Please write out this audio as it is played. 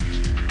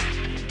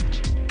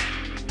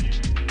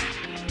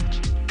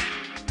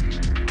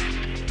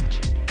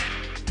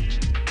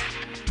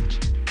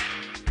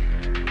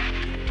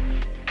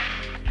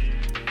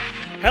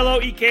Hello,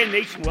 EKN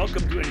Nation.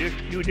 Welcome to a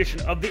new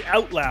edition of the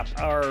Outlap,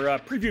 our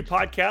preview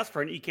podcast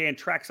for an EKN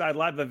Trackside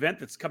Live event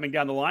that's coming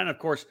down the line. Of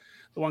course,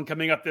 the one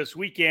coming up this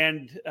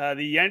weekend,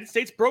 the United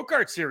States Pro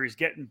Kart Series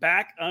getting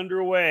back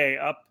underway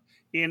up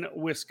in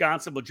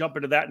Wisconsin. We'll jump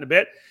into that in a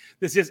bit.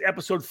 This is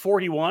episode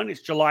 41. It's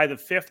July the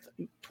 5th,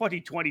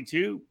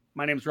 2022.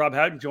 My name is Rob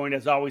Howden, joined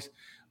as always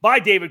by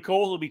David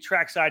Cole, who will be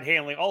trackside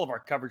handling all of our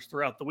coverage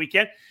throughout the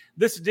weekend.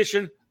 This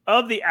edition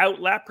of the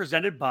Outlap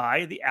presented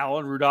by the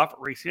Alan Rudolph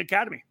Racing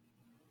Academy.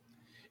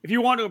 If you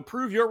want to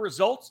improve your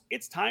results,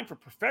 it's time for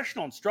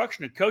professional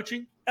instruction and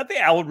coaching at the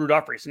Alan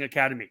Rudolph Racing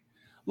Academy.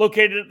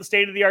 Located at the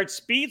state-of-the-art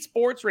Speed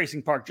Sports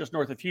Racing Park just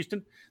north of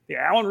Houston, the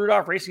Alan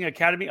Rudolph Racing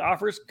Academy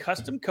offers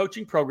custom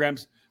coaching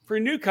programs for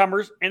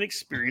newcomers and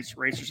experienced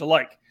racers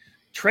alike.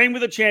 Train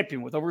with a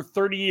champion with over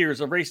 30 years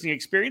of racing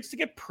experience to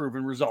get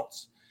proven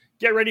results.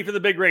 Get ready for the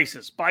big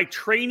races by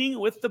training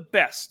with the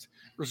best.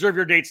 Reserve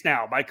your dates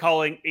now by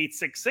calling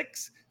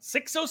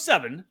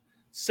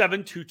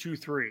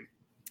 866-607-7223.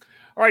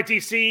 All right,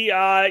 DC,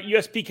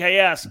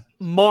 USPKS,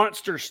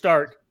 monster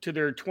start to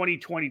their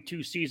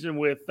 2022 season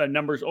with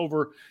numbers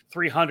over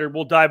 300.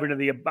 We'll dive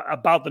into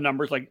about the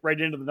numbers, like right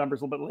into the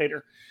numbers a little bit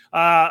later.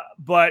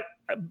 But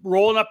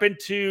rolling up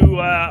into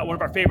one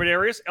of our favorite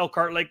areas,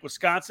 Elkhart Lake,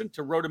 Wisconsin,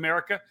 to Road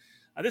America.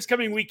 This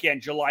coming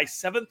weekend, July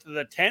 7th to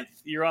the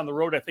 10th. You're on the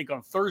road, I think,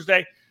 on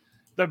Thursday.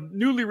 The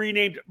newly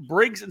renamed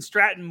Briggs &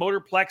 Stratton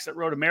Motorplex at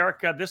Road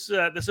America. This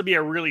will be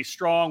a really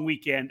strong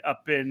weekend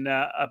up in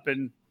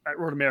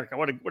Road America.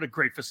 What a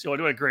great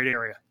facility. What a great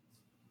area.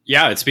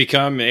 Yeah, it's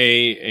become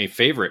a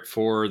favorite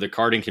for the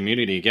karting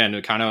community.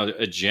 Again, kind of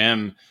a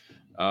gem,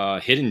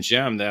 hidden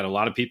gem that a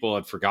lot of people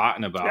have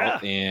forgotten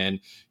about. Yeah. And,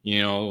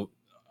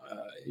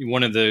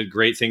 one of the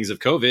great things of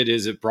COVID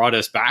is it brought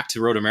us back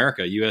to Road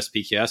America.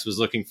 USPKS was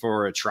looking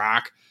for a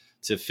track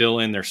to fill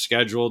in their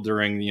schedule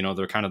during,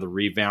 their kind of the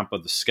revamp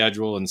of the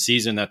schedule and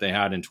season that they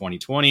had in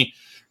 2020.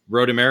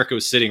 Road America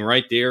was sitting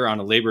right there on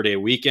a Labor Day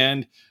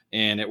weekend,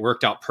 and it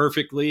worked out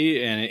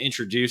perfectly. And it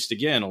introduced,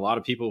 again, a lot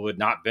of people who had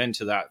not been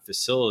to that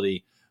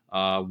facility.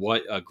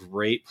 What a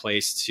great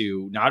place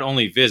to not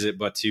only visit,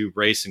 but to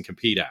race and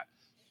compete at.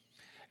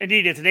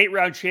 Indeed, it's an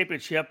 8-round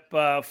championship,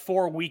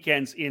 4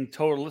 weekends in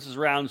total. This is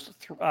rounds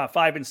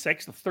 5 and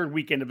 6, the third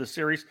weekend of the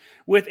series,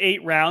 with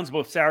 8 rounds,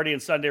 both Saturday and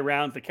Sunday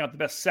rounds. They count the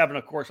best 7,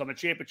 of course, on the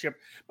championship.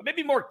 But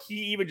maybe more key,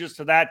 even just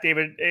to that,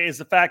 David, is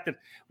the fact that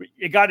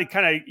you got to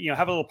kind of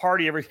have a little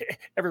party every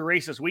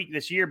race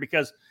this year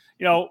because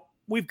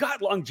we've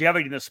got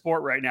longevity in the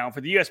sport right now.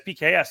 For the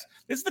USPKS,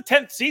 this is the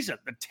 10th season,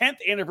 the 10th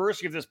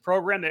anniversary of this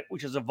program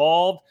which has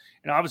evolved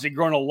and obviously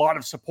grown a lot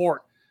of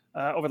support.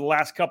 Over the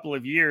last couple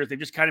of years. They've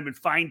just kind of been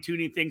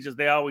fine-tuning things as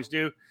they always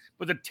do.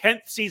 But the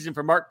 10th season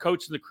for Mark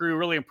Coates and the crew,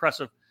 really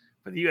impressive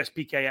for the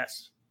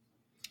USPKS.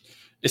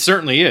 It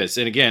certainly is.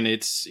 And again,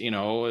 it's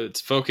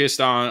focused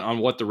on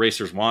what the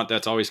racers want.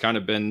 That's always kind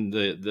of been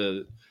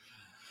the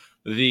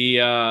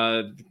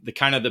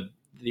kind of the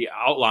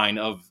outline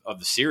of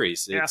the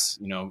series. It's,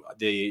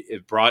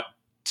 it brought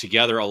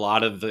together a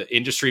lot of the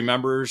industry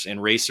members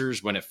and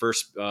racers when it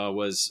first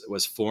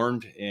was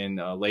formed in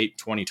late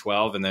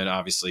 2012. And then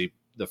obviously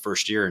the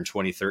first year in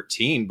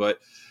 2013, but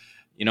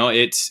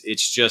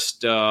it's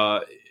just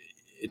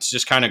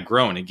kind of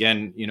grown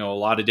again, a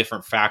lot of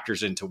different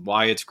factors into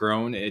why it's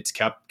grown. It's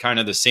kept kind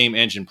of the same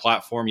engine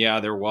platform. Yeah,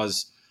 there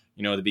was,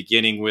 the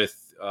beginning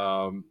with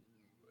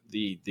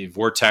the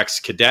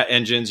Vortex Cadet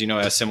engines,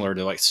 as similar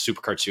to like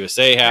Superkarts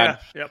USA had,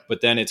 but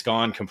then it's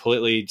gone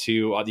completely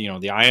to,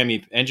 the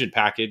IME engine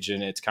package,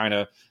 and it's kind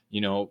of,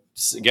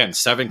 again,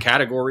 7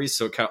 categories.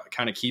 So it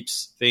kind of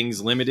keeps things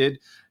limited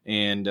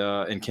and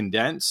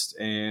condensed.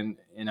 And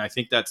I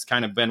think that's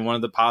kind of been one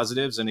of the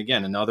positives. And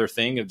again, another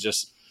thing of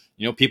just,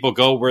 people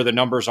go where the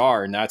numbers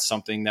are. And that's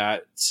something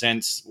that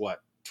since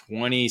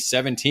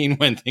 2017,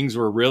 when things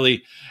were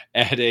really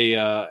at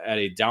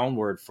a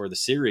downward for the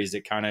series,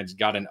 it kind of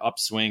got an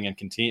upswing and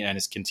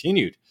has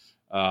continued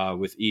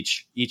with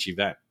each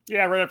event.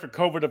 Yeah, right after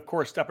COVID, of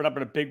course, stepping up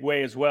in a big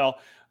way as well.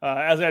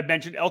 As I had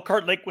mentioned,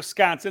 Elkhart Lake,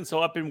 Wisconsin,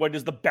 so up in what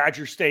is the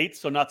Badger State.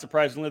 So not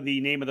surprisingly,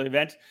 the name of the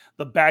event,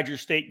 the Badger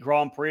State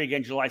Grand Prix,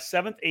 again, July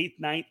 7th, 8th,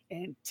 9th,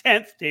 and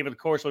 10th. David, of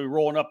course, will be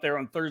rolling up there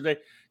on Thursday.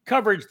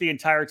 Coverage the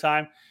entire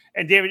time.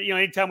 And David,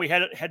 anytime we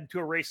head to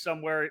a race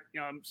somewhere,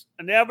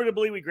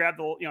 inevitably we grab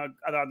the,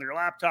 either on your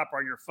laptop or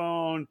on your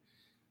phone.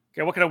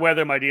 Okay, what kind of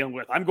weather am I dealing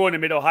with? I'm going to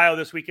Mid-Ohio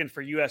this weekend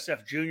for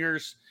USF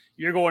Juniors.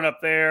 You're going up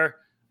there.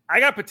 I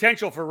got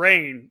potential for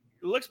rain.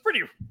 It looks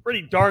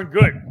pretty darn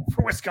good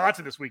for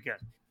Wisconsin this weekend.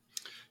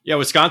 Yeah,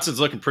 Wisconsin's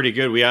looking pretty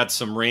good. We had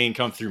some rain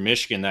come through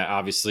Michigan that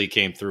obviously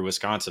came through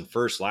Wisconsin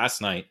first last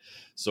night.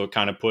 So it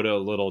kind of put a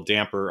little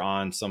damper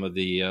on some of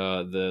the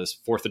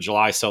 4th of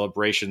July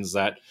celebrations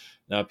that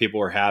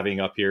people are having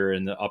up here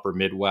in the upper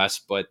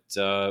Midwest. But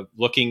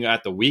looking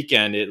at the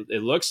weekend,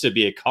 it looks to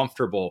be a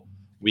comfortable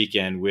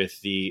weekend with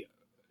the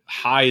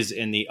highs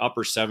in the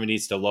upper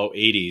 70s to low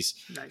 80s.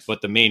 Nice.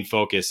 But the main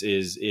focus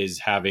is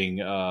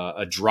having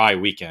a dry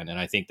weekend. And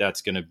I think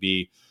that's going to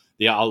be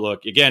the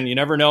outlook. Again, you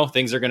never know.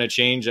 Things are going to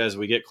change as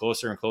we get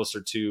closer and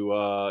closer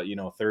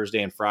to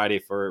Thursday and Friday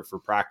for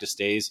practice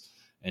days.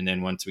 And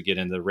then once we get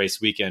into the race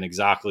weekend,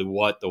 exactly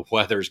what the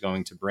weather is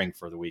going to bring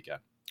for the weekend.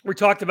 We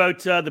talked about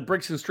the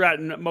Briggs &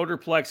 Stratton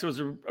Motorplex. It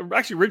was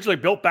actually originally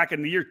built back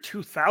in the year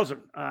 2000.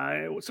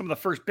 It was some of the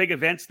first big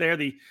events there.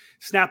 The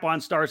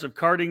Snap-on Stars of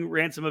Karting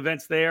ran some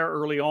events there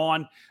early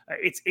on.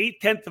 It's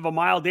 8/10 of a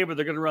mile, David.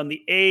 They're going to run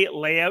the A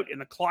layout in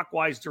the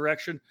clockwise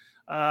direction.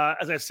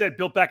 As I said,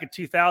 built back in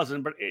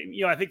 2000. But,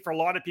 I think for a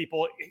lot of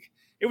people,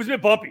 it was a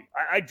bit bumpy.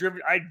 I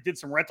did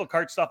some rental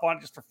kart stuff on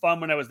it just for fun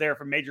when I was there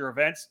for major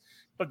events.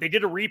 But they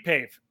did a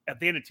repave at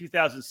the end of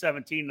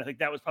 2017. I think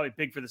that was probably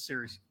big for the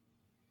series.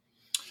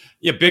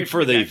 Yeah, big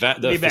for the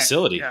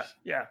facility.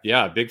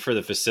 Yeah, big for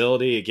the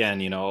facility. Again,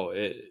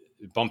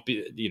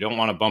 bumpy. You don't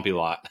want a bumpy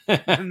lot.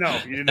 No,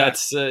 you do not.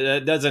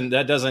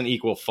 That doesn't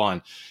equal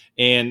fun.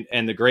 And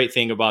the great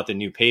thing about the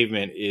new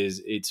pavement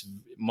is it's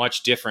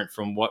much different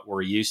from what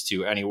we're used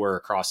to anywhere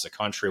across the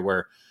country,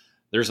 where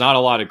there's not a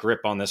lot of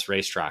grip on this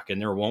racetrack,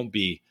 and there won't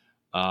be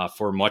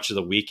for much of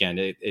the weekend.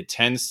 It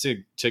tends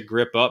to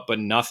grip up, but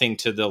nothing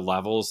to the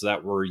levels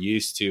that we're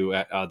used to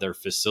at other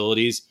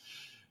facilities.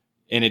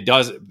 And it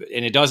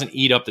doesn't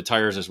eat up the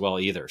tires as well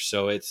either.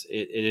 So it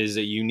is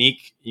a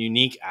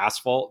unique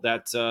asphalt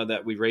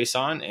that we race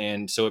on,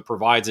 and so it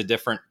provides a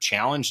different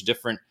challenge,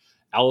 different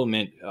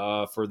element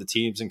for the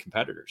teams and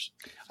competitors.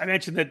 I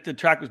mentioned that the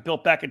track was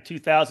built back in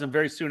 2000.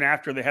 Very soon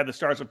after, they had the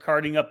Stars of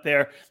Karting up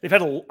there. They've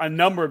had a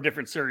number of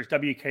different series.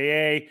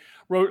 WKA,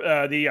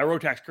 the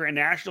Rotax Grand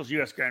Nationals,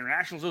 US Grand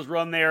Nationals was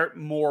run there.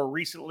 More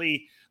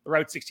recently, the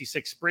Route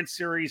 66 Sprint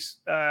Series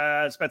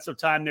spent some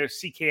time there.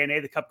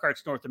 CKNA, the Cup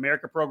Karts North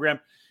America program,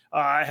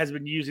 has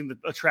been using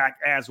the track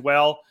as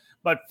well.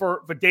 But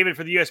for David,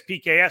 for the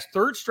USPKS,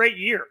 third straight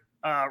year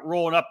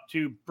rolling up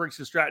to Briggs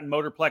 & Stratton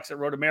Motorplex at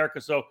Road America.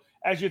 So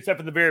as you had said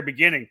from the very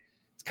beginning,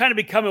 it's kind of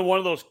becoming one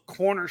of those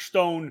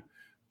cornerstone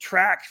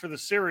tracks for the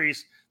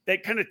series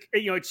that kind of,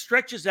 it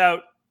stretches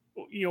out,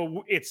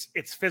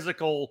 its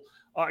physical,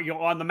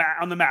 on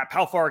the map,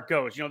 how far it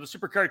goes. The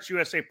SuperKarts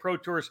USA Pro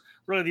Tour is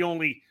really the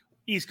only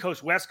East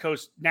Coast, West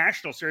Coast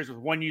national series with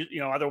one,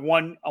 either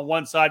one on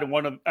one side and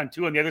one on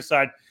two on the other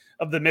side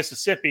of the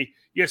Mississippi.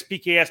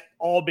 USPKS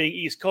all being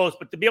East Coast,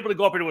 but to be able to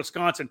go up into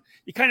Wisconsin,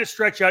 you kind of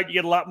stretch out, you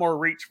get a lot more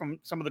reach from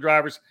some of the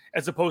drivers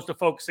as opposed to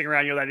focusing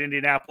around, that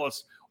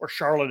Indianapolis or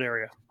Charlotte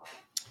area.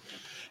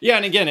 Yeah,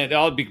 and again, it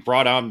all be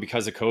brought on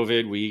because of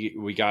COVID.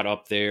 We got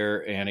up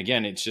there, and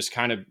again, it's just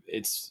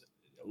it's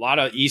a lot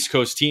of East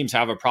Coast teams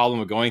have a problem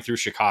with going through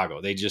Chicago.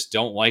 They just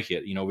don't like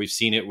it. We've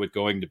seen it with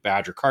going to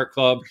Badger Kart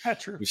Club.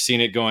 That's true. We've seen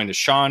it going to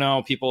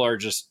Shawano. People are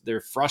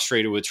they're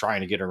frustrated with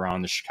trying to get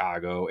around the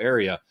Chicago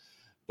area.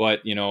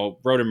 But,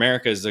 Road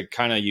America is a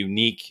kind of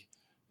unique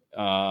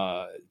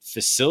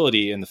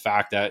facility in the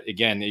fact that,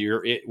 again,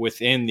 you're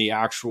within the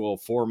actual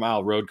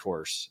 4-mile road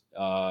course,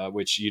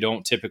 which you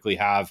don't typically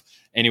have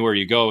anywhere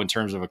you go in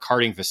terms of a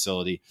karting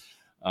facility.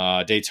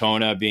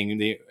 Daytona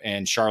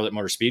and Charlotte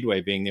Motor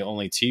Speedway being the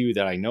only two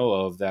that I know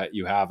of that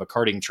you have a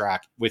karting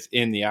track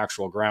within the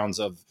actual grounds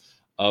of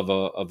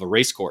a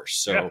race course.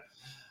 So. Yeah.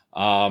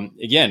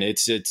 Again,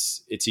 it's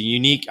a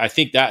unique. I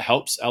think that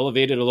helps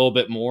elevate it a little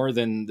bit more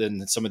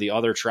than some of the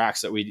other tracks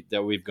that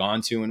we've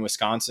gone to in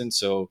Wisconsin.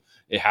 So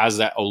it has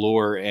that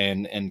allure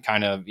and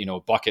kind of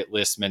bucket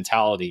list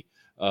mentality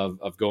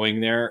of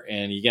going there.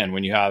 And again,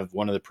 when you have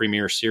one of the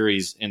premier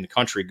series in the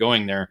country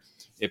going there,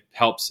 it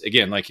helps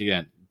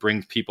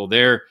bring people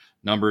there.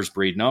 Numbers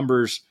breed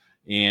numbers,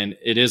 and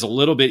it is a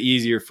little bit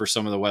easier for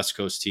some of the West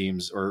Coast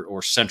teams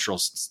or central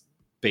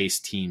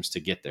based teams to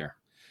get there.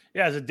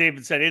 Yeah, as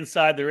David said,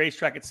 inside the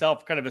racetrack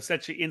itself, kind of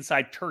essentially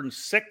inside turn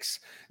 6,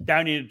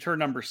 down into turn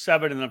number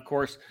 7. And then, of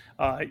course,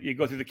 you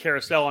go through the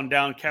carousel and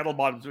down Cattle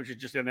Bottoms, which is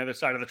just on the other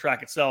side of the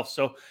track itself.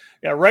 So,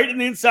 yeah, right in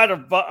the inside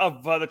of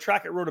the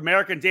track at Road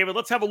America. And, David,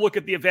 let's have a look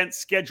at the event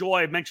schedule.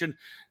 I mentioned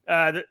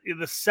the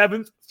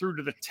 7th through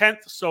to the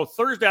 10th. So,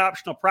 Thursday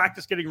optional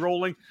practice getting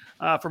rolling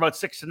for about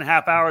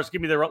 6.5 hours. Give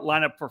me the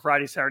lineup for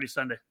Friday, Saturday,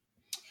 Sunday.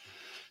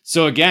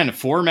 So again, a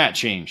format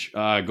change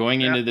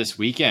going into this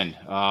weekend,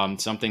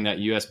 something that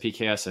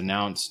USPKS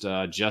announced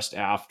just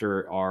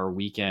after our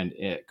weekend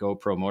at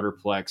GoPro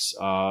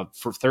Motorplex.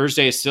 For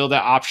Thursday is still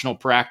that optional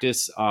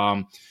practice.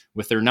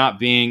 With there not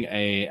being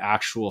a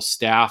actual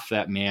staff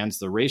that mans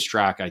the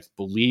racetrack, I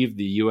believe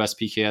the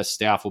USPKS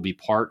staff will be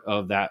part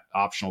of that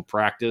optional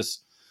practice.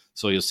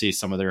 So you'll see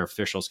some of their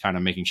officials kind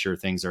of making sure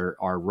things are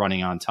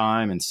running on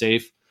time and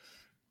safe.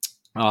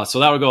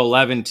 So that would go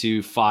 11 to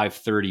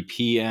 5:30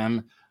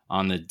 p.m.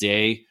 on the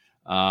day.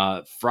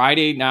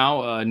 Friday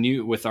now,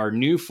 new with our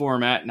new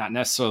format, not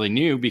necessarily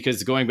new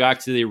because going back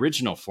to the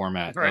original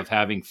format of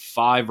having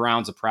 5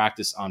 rounds of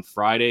practice on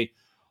Friday.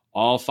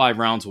 All 5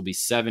 rounds will be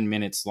 7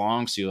 minutes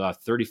long, so you'll have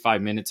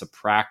 35 minutes of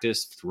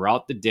practice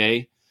throughout the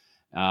day.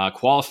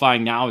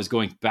 Qualifying now is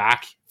going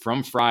back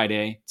from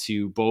Friday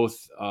to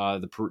both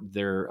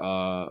their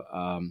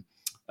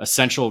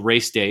essential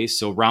race days.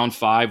 So round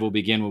 5 will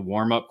begin with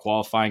warm-up,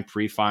 qualifying,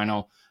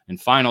 pre-final, and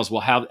finals.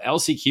 We'll have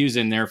LCQs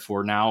in there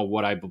for now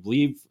what I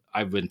believe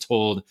I've been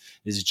told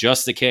is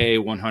just the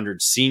KA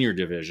 100 senior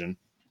division.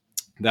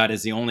 That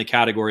is the only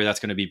category that's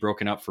going to be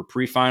broken up for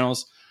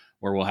pre-finals,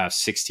 where we'll have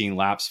 16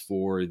 laps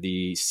for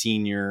the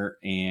senior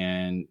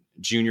and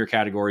junior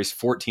categories,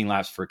 14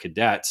 laps for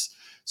cadets.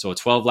 So a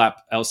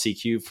 12-lap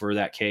LCQ for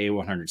that KA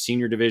 100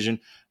 senior division.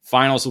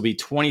 Finals will be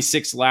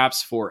 26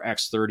 laps for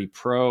X30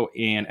 Pro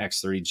and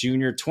X30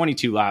 Junior,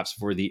 22 laps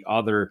for the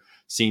other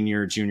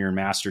senior, junior, and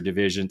master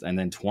divisions, and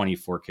then 20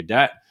 for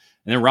cadet.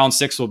 And then round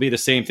 6 will be the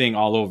same thing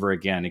all over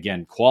again.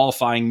 Again,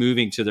 qualifying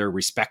moving to their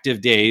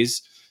respective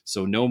days.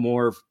 So no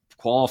more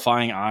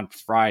qualifying on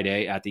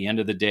Friday at the end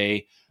of the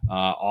day.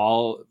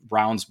 All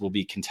rounds will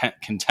be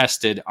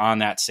contested on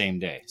that same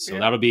day. So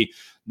that'll be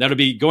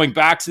going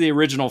back to the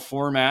original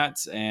format,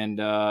 and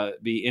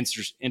be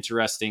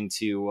interesting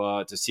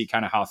to see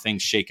kind of how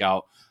things shake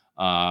out,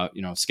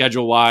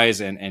 schedule wise,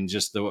 and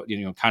just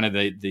the kind of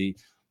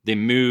the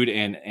mood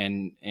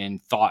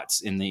and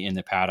thoughts in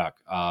the paddock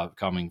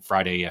coming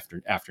Friday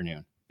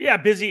afternoon. Yeah,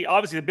 busy.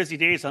 Obviously, the busy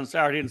days on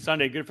Saturday and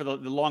Sunday, good for the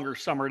longer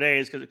summer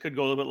days, because it could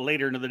go a little bit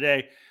later into the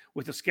day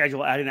with the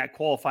schedule adding that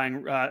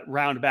qualifying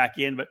round back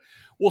in. But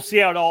we'll see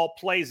how it all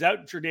plays out.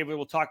 I'm sure David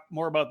will talk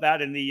more about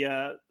that in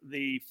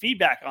the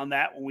feedback on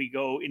that when we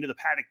go into the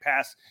Paddock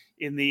Pass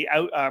in the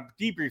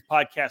debrief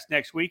podcast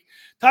next week.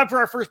 Time for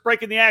our first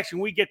break in the action.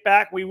 When we get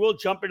back, we will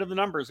jump into the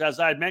numbers, as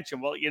I had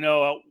mentioned. Well,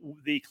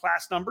 the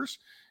class numbers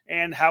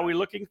and how we're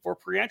looking for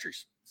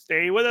pre-entries.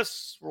 Stay with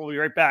us. We'll be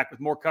right back with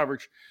more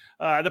coverage.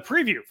 The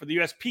preview for the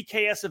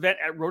USPKS event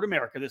at Road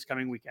America this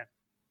coming weekend.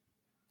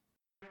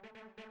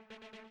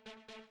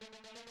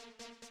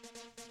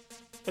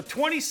 The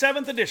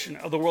 27th edition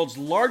of the world's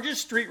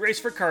largest street race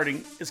for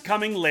karting is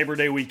coming Labor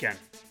Day weekend.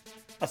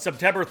 On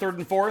September 3rd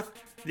and 4th,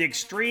 the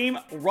Extreme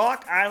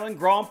Rock Island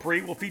Grand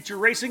Prix will feature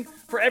racing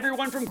for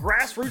everyone from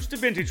grassroots to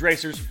vintage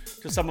racers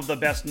to some of the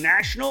best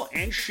national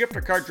and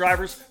shifter kart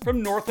drivers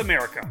from North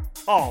America,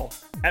 all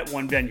at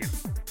one venue.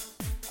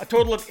 A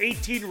total of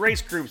 18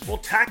 race groups will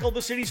tackle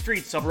the city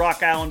streets of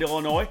Rock Island,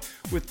 Illinois,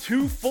 with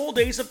 2 full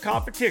days of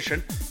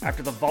competition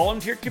after the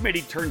volunteer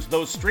committee turns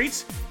those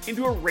streets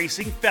into a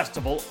racing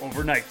festival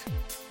overnight.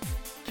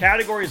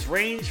 Categories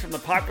range from the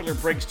popular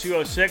Briggs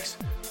 206,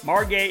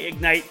 Margay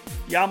Ignite,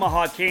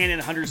 Yamaha K&N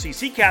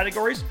 100cc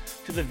categories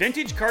to the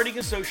Vintage Karting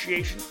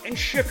Association and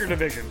shifter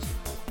divisions,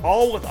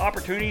 all with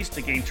opportunities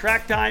to gain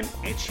track time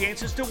and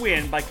chances to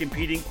win by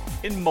competing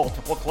in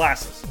multiple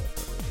classes.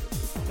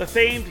 The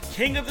famed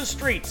King of the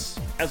Streets,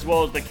 as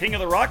well as the King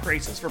of the Rock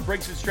races for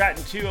Briggs &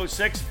 Stratton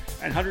 206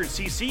 and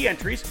 100cc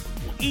entries,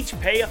 will each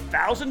pay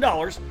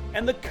 $1,000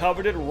 and the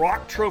coveted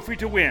Rock Trophy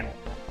to win,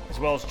 as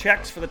well as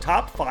checks for the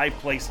top 5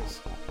 places.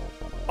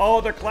 All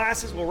other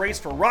classes will race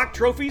for Rock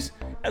Trophies,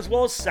 as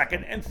well as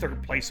 2nd and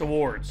 3rd place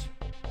awards.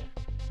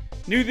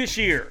 New this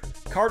year,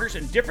 karters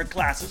in different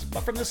classes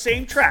but from the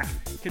same track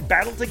can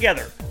battle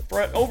together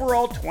for an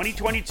overall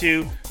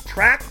 2022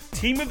 Track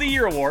Team of the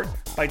Year award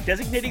by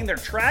designating their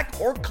track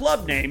or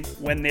club name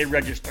when they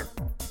register.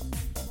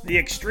 The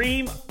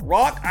Extreme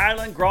Rock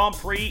Island Grand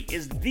Prix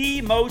is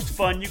the most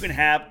fun you can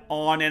have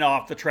on and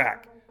off the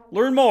track.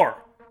 Learn more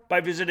by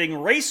visiting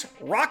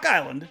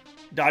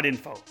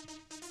racerockisland.info.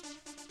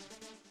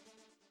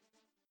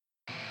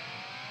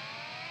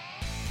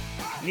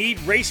 Need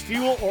race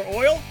fuel or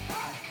oil?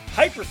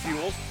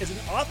 Hyperfuels is an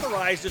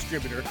authorized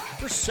distributor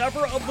for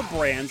several of the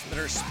brands that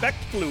are spec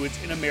fluids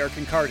in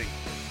American karting,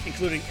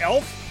 including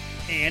Elf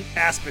and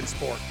Aspen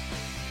Sport.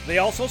 They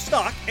also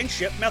stock and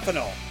ship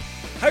methanol.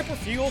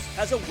 Hyperfuels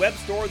has a web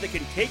store that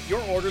can take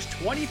your orders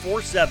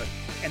 24/7,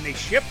 and they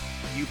ship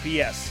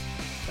UPS.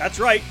 That's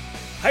right,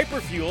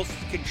 Hyperfuels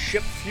can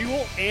ship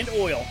fuel and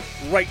oil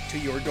right to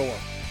your door.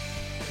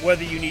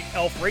 Whether you need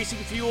Elf Racing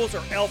Fuels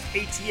or Elf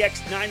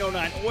ATX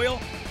 909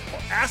 oil or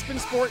Aspen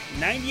Sport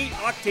 98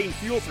 octane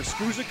fuel for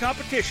SCUSA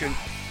competition,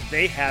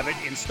 they have it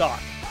in stock.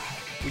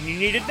 When you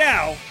need it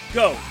now,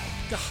 go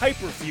to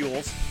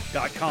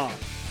hyperfuels.com.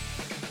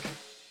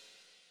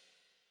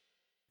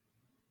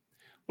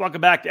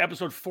 Welcome back to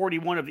episode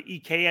 41 of the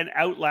EKN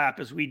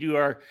Outlap as we do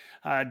our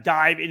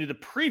dive into the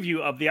preview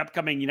of the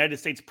upcoming United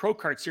States Pro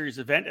Kart Series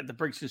event at the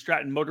Briggs &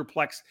 Stratton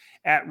Motorplex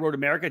at Road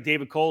America.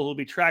 David Cole, who will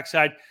be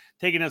trackside,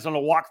 taking us on a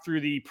walk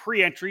through the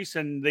pre-entries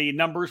and the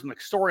numbers and the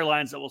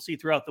storylines that we'll see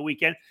throughout the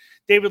weekend.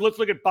 David, let's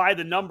look at by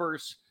the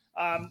numbers.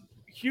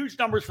 Huge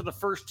numbers for the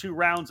first 2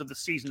 rounds of the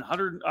season.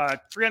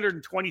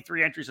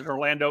 323 entries at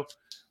Orlando,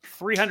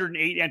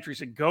 308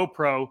 entries at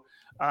GoPro.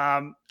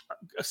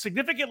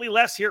 Significantly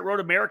less here at Road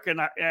America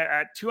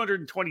at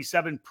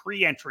 227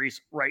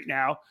 pre-entries right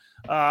now.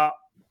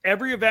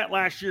 Every event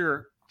last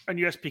year on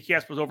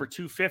USPKS was over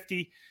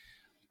 250.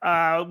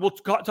 We'll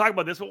talk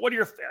about this, but what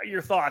are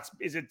your thoughts?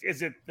 Is it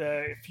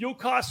the fuel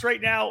costs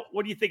right now?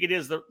 What do you think it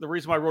is the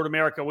reason why Road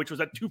America, which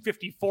was at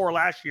 254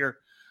 last year,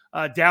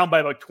 down by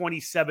about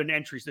 27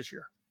 entries this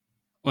year?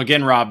 Well,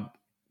 again, Rob,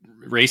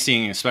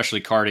 racing,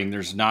 especially karting,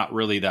 there's not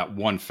really that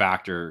one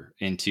factor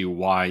into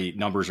why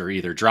numbers are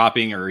either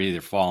dropping or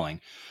either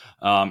falling.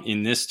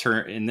 In this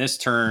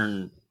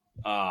turn,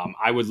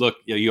 I would look,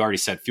 you already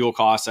said fuel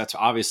costs. That's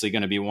obviously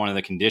going to be one of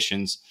the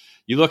conditions.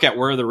 You look at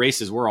where the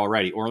races were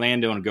already,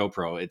 Orlando and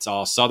GoPro, it's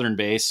all Southern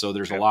based. So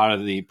there's a lot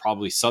of the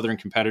probably Southern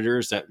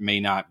competitors that may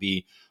not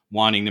be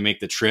wanting to make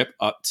the trip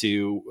up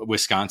to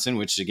Wisconsin,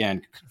 which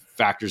again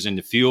factors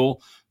into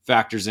fuel,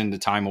 factors into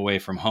time away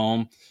from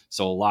home.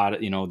 So a lot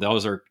of,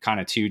 those are kind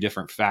of two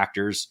different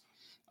factors.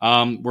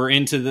 We're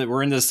into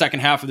the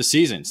second half of the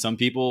season. Some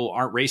people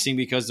aren't racing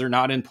because they're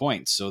not in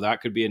points. So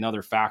that could be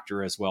another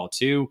factor as well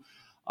too.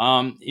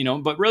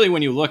 But really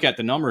when you look at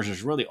the numbers,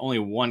 there's really only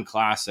one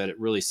class that it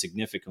really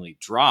significantly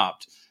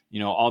dropped.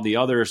 All the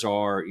others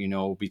are,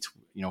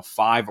 between,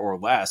 5 or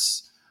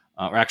less,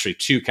 or actually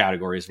 2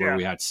 categories where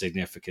we had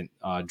significant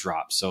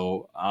drops.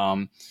 So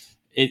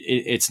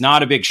it's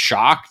not a big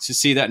shock to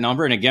see that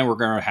number. And again, we're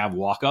going to have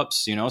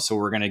walk-ups, so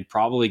we're going to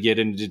probably get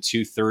into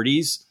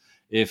 230s,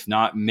 if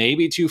not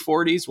maybe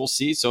 240s. We'll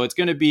see. So it's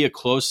going to be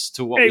close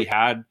to what we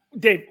had.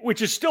 Dave,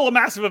 which is still a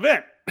massive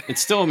event.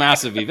 It's still a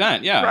massive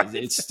event. Yeah, right.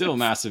 It's still a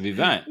massive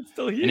event. It's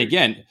still huge. And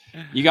again,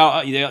 you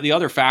got the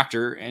other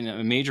factor, and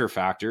a major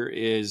factor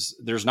is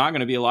there's not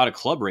going to be a lot of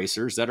club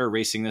racers that are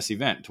racing this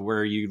event, to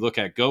where you look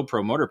at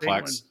GoPro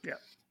Motorplex.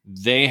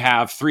 They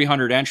have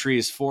 300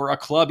 entries for a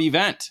club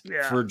event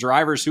for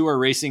drivers who are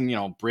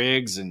racing,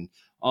 Briggs and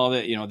all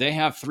that.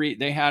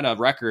 They had a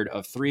record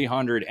of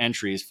 300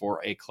 entries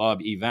for a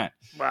club event.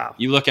 Wow.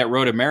 You look at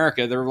Road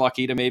America, they're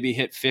lucky to maybe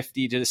hit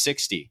 50 to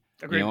 60.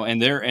 Agreed.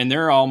 And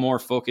they're all more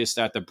focused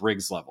at the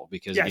Briggs level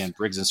because again,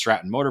 Briggs and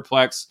Stratton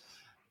Motorplex,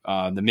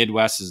 the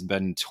Midwest has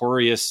been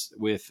notorious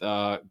with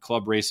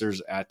club racers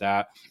at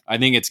that. I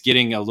think it's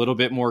getting a little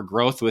bit more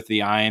growth with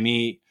the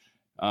IME,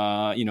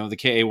 the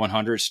KA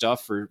 100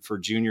 stuff for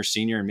junior,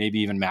 senior, and maybe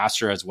even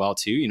master as well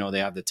too. They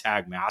have the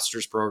Tag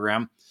Masters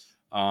program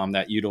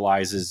that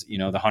utilizes, the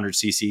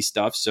 100cc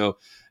stuff. So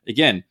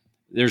again,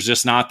 there's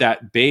just not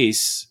that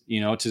base,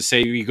 to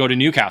say you go to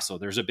Newcastle,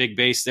 there's a big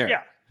base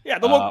there. Yeah,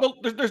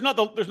 there's not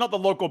the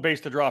local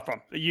base to draw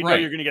from. You're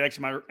going to get X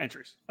amount of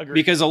entries. Agreed.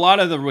 Because a lot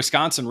of the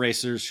Wisconsin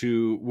racers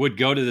who would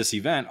go to this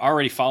event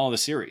already follow the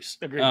series.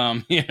 Agreed.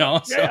 You're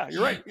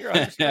right. You're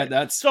right.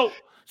 That's so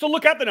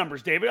look at the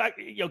numbers, David.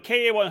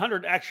 KA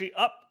 100 actually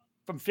up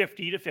from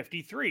 50 to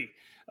 53.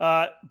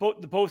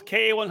 Both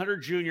KA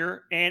 100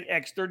 Junior and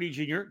X30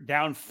 Junior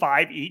down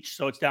 5 each,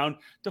 so it's down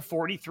to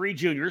 43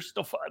 juniors.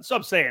 So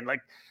I'm saying,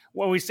 like,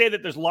 when we say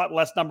that there's a lot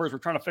less numbers, we're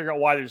trying to figure out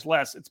why there's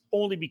less. It's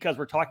only because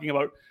we're talking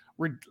about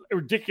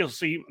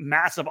ridiculously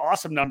massive,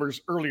 awesome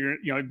numbers earlier,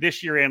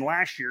 this year and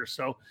last year.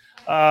 So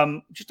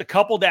just a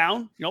couple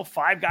down,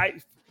 5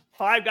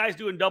 guys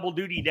doing double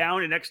duty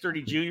down in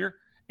X30 Junior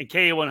and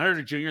KA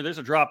 100 Junior. There's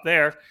a drop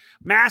there.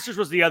 Masters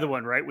was the other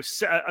one, right? With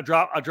a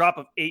drop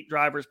of 8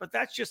 drivers, but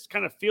that just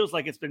kind of feels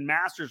like it's been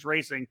Masters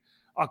racing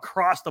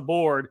across the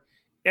board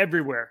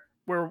everywhere.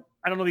 Where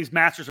I don't know, these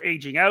Masters are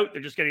aging out.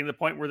 They're just getting to the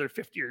point where they're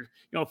 50 or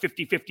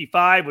 50,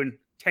 55, when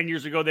 10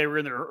 years ago they were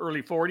in their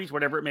early 40s,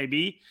 whatever it may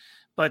be.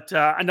 But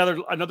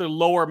another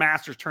lower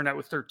Masters turnout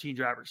with 13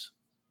 drivers.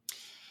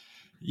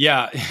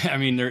 Yeah, I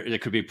mean, there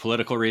could be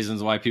political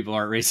reasons why people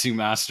aren't racing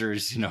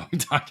Masters. We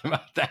talked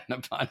about that in a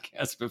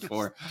podcast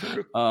before.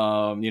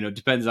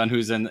 Depends on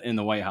who's in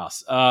the White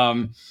House.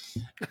 So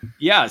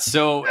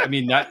I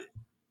mean that,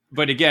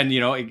 but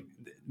again,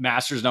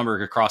 Masters number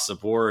across the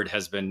board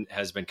has been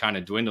kind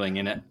of dwindling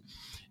in it.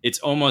 It's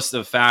almost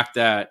the fact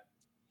that,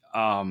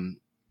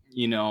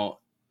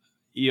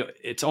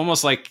 it's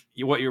almost like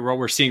what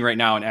we're seeing right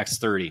now in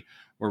X30,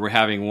 where we're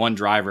having one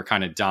driver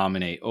kind of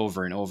dominate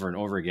over and over and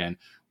over again,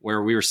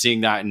 where we were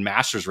seeing that in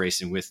Masters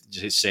racing with,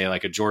 say,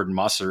 like a Jordan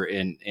Musser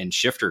in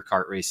shifter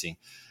kart racing.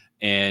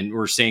 And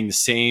we're seeing the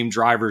same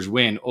drivers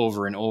win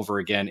over and over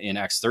again in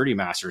X30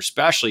 Masters,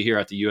 especially here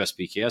at the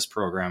USBKS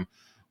program,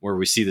 where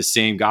we see the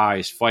same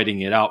guys fighting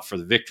it out for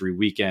the victory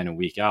week in and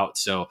week out.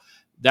 So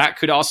that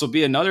could also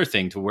be another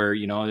thing to where,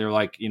 they're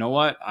like, you know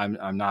what,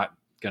 I'm not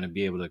going to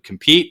be able to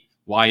compete.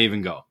 Why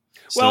even go?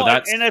 Well,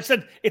 and I've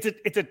said it's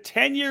a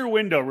 10-year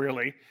window,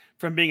 really,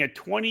 from being a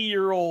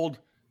 20-year-old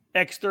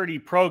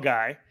X30 pro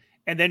guy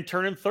and then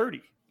turning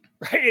 30,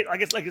 right?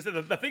 Like I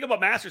said, the thing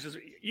about Masters is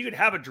you could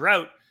have a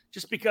drought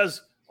just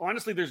because,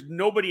 honestly, there's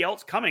nobody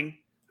else coming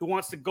who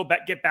wants to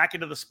get back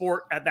into the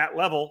sport at that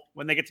level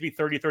when they get to be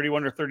 30,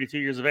 31, or 32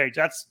 years of age.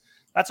 That's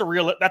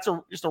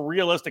just a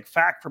realistic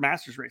fact for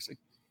Masters racing.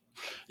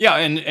 Yeah,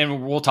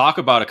 and we'll talk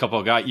about a couple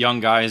of young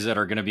guys that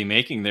are going to be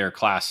making their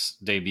class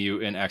debut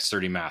in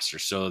X30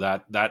 Masters. So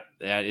that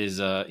is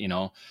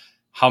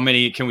how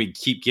many can we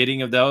keep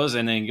getting of those?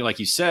 And then, like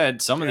you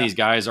said, some of these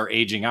guys are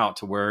aging out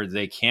to where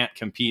they can't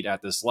compete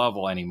at this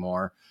level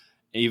anymore.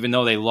 Even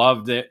though they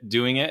love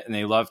doing it and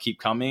they keep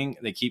coming.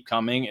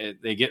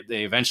 They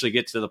eventually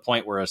get to the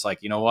point where it's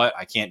like, you know what,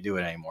 I can't do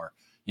it anymore.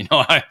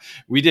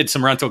 We did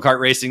some rental kart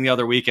racing the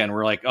other weekend.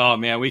 We're like, oh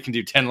man, we can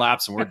do 10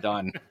 laps and we're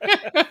done.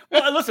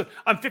 Listen,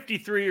 I'm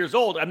 53 years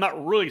old. I'm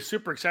not really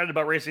super excited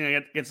about racing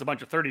against a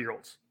bunch of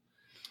 30-year-olds.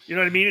 You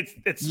know what I mean?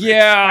 It's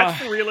yeah.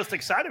 That's the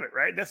realistic side of it,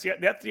 right? That's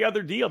the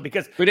other deal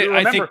because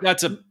I think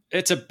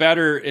it's a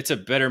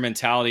better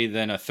mentality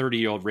than a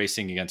 30-year-old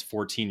racing against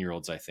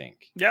 14-year-olds. I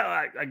think. Yeah,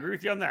 I agree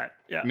with you on that.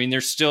 Yeah, I mean,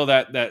 there's still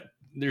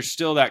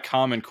that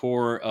common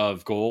core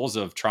of goals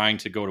of trying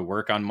to go to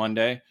work on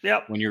Monday.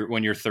 Yep. When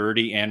you're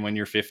 30 and when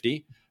you're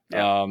 50.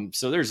 Yep.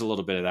 So there's a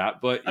little bit of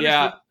that, but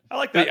I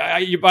like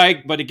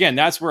that. But again,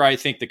 that's where I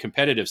think the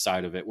competitive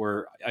side of it,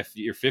 where if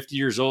you're 50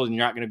 years old and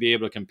you're not going to be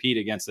able to compete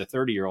against a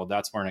 30-year-old,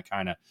 that's when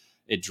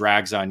it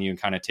drags on you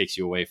and kind of takes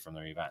you away from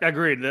the event.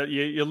 Agreed.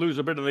 You lose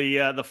a bit of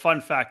the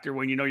fun factor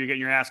when you know you're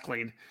getting your ass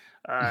cleaned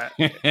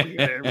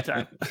every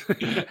time.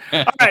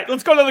 All right,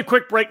 let's go to another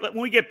quick break.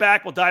 When we get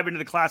back, we'll dive into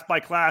the class by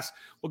class.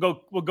 We'll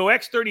go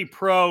X30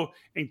 Pro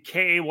and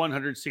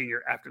KA100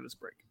 Senior after this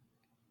break.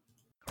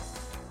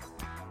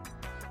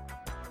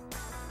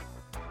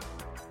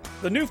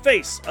 The new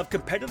face of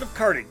competitive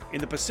karting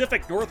in the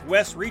Pacific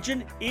Northwest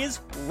region is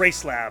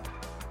RaceLab.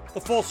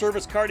 The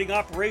full-service karting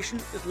operation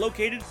is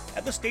located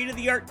at the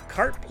state-of-the-art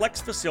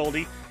Kartplex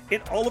facility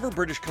in Oliver,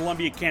 British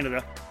Columbia,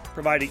 Canada,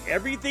 providing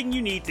everything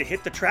you need to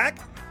hit the track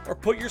or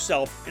put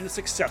yourself in a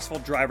successful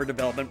driver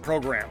development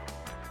program.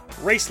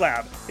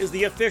 RaceLab is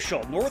the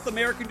official North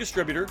American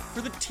distributor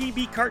for the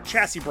TB Kart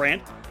chassis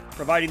brand,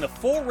 providing the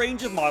full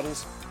range of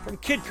models from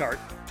kid kart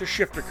to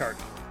shifter kart.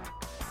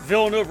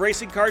 Villeneuve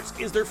Racing Karts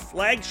is their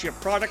flagship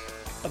product,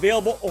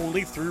 available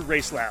only through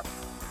RaceLab.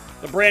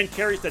 The brand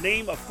carries the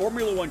name of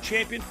Formula One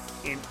champion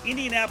and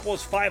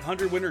Indianapolis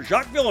 500 winner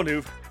Jacques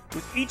Villeneuve,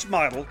 with each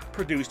model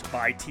produced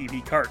by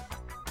TB Kart.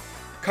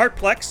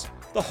 Kartplex,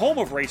 the home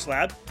of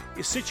RaceLab,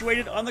 is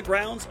situated on the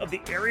grounds of the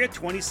Area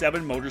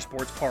 27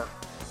 Motorsports Park.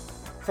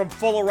 From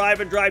full arrive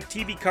and drive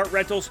TB Kart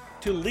rentals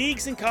to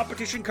leagues and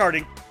competition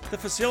karting, the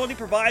facility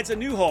provides a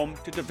new home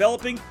to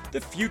developing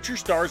the future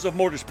stars of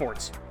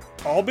motorsports,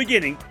 all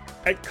beginning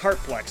at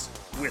Kartplex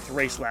with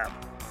RaceLab.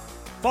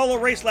 Follow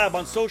RaceLab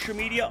on social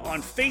media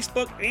on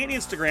Facebook and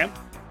Instagram,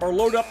 or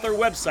load up their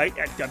website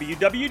at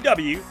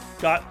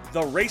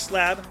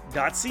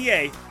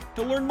www.theracelab.ca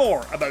to learn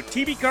more about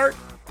TB Kart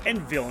and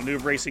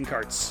Villeneuve Racing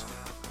Karts.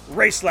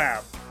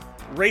 RaceLab.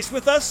 Race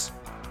with us,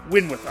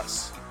 win with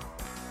us.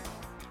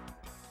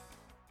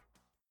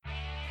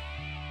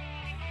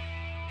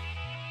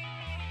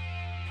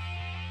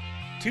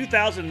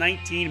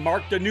 "2019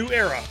 marked a new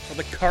era for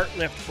the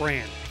KartLift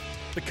brand.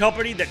 The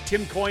company that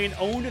Tim Coyne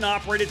owned and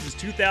operated since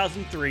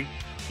 2003,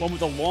 one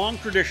with a long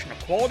tradition of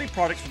quality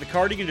products for the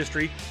karting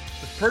industry,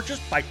 was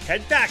purchased by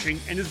Ted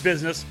Fashing and his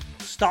business,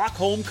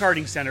 Stockholm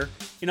Karting Center,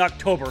 in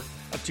October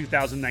of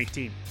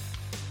 2019.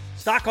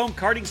 Stockholm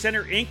Karting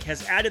Center Inc.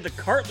 has added the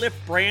KartLift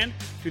brand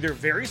to their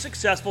very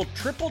successful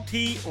Triple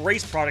T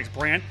Race Products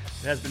brand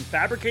that has been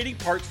fabricating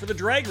parts for the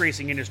drag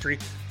racing industry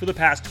for the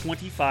past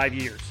 25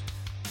 years.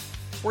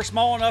 We're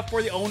small enough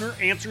where the owner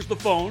answers the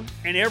phone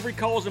and every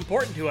call is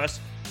important to us,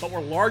 but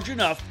we're large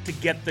enough to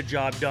get the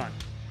job done.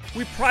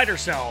 We pride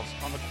ourselves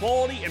on the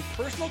quality and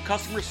personal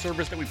customer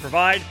service that we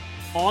provide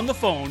on the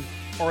phone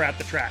or at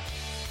the track.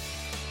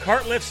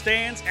 KartLift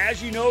stands,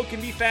 as you know, can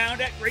be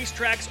found at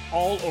racetracks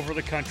all over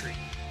the country.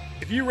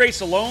 If you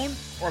race alone,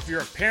 or if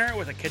you're a parent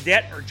with a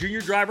cadet or junior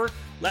driver,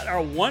 let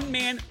our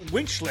one-man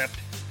winch lift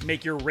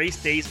make your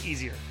race days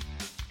easier.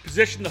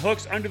 Position the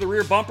hooks under the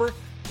rear bumper,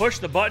 push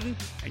the button,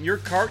 and your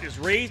cart is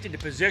raised into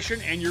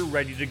position and you're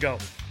ready to go.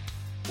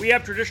 We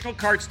have traditional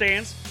cart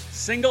stands,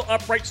 single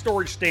upright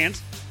storage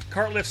stands,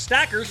 KartLift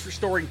stackers for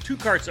storing 2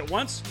 carts at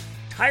once,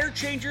 tire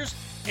changers,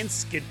 and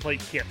skid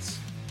plate kits.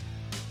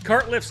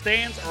 KartLift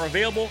stands are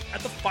available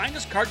at the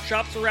finest kart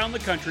shops around the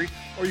country,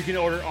 or you can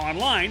order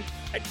online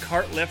at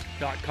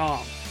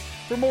kartlift.com.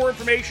 For more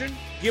information,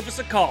 give us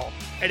a call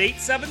at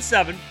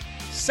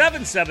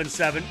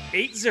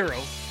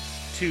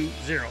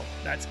 877-777-8020.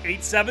 That's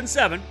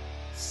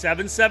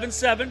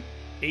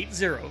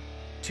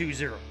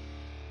 877-777-8020.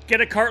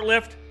 Get a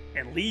KartLift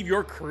and leave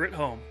your crew at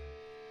home.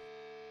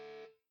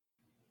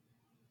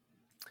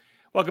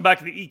 Welcome back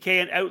to the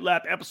EKN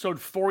Outlap episode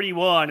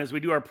 41 as we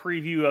do our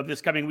preview of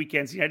this coming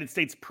weekend's United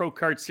States Pro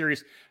Kart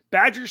Series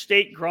Badger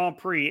State Grand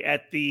Prix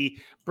at the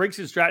Briggs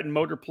 & Stratton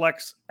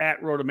Motorplex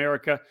at Road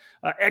America.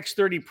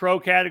 X30 Pro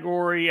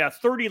category,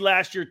 30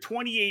 last year,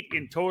 28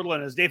 in total.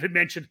 And as David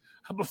mentioned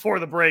before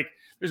the break,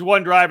 there's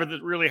one driver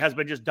that really has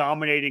been just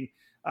dominating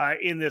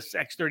in this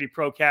X30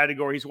 Pro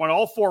category. He's won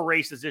all 4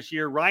 races this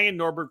year. Ryan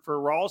Norberg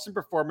for Rawlson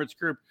Performance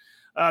Group.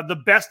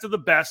 The best of the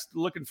best,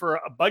 looking for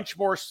a bunch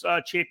more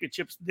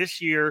championships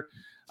this year.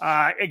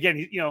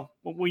 Again, you know,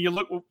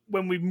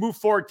 when we move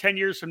forward 10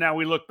 years from now,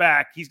 we look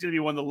back, he's going to be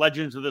one of the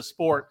legends of the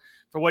sport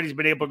for what he's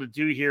been able to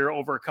do here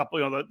over a couple,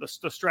 you know,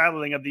 the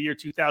straddling of the year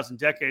 2000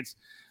 decades.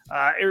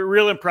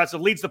 Real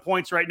impressive. Leads the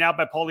points right now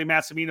by Paulie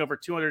Massimino over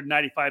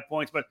 295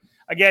 points. But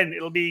again,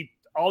 it'll be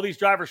all these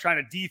drivers trying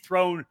to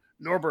dethrone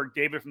Norberg,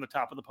 David, from the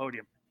top of the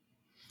podium.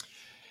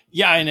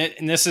 Yeah,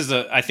 and this is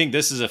I think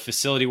this is a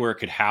facility where it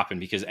could happen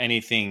because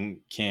anything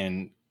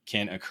can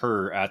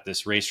occur at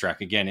this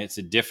racetrack. Again, it's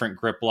a different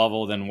grip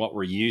level than what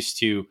we're used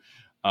to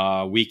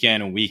week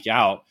in and week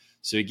out.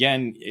 So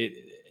again,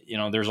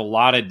 there's a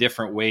lot of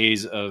different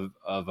ways of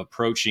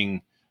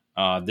approaching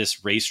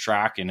this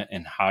racetrack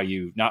and how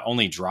you not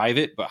only drive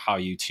it, but how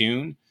you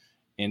tune.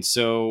 And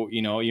so,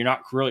 you're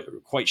not really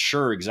quite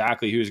sure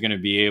exactly who's going to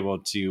be able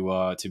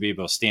to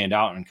stand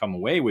out and come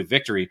away with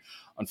victory.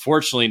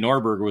 Unfortunately,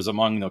 Norberg was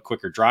among the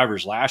quicker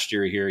drivers last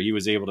year here. He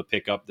was able to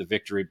pick up the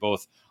victory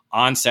both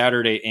on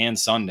Saturday and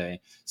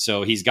Sunday.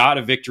 So he's got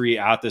a victory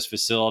at this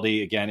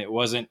facility. Again, it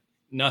wasn't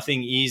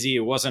nothing easy.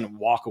 It wasn't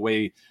walk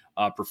away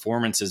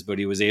performances, but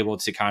he was able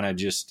to kind of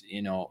just,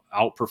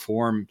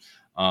 outperform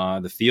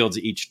the fields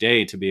each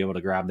day to be able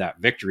to grab that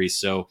victory.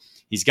 So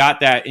he's got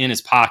that in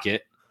his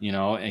pocket,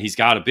 and he's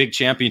got a big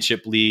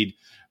championship lead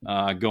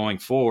going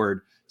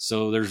forward.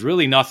 So there's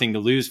really nothing to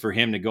lose for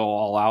him to go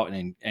all out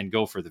and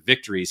go for the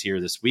victories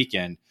here this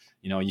weekend.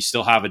 You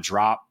still have a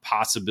drop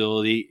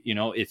possibility,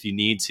 if you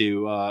need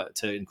to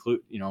include,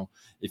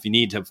 if you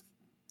need to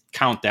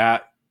count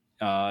that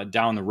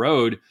down the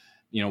road,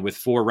 with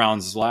 4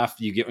 rounds left,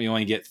 you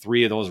only get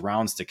 3 of those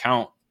rounds to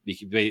count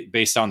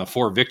based on the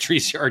 4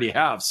 victories you already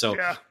have. So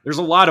there's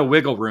a lot of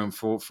wiggle room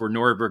for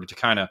Norberg to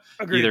kind of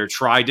either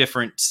try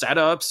different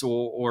setups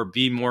or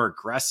be more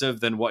aggressive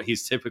than what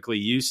he's typically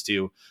used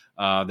to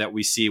that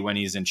we see when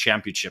he's in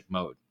championship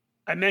mode.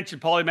 I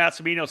mentioned Paulie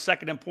Massimino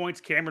second in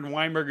points. Cameron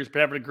Weinberger's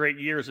been having a great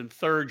year in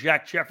third.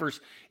 Jack Jeffers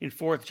in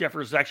fourth.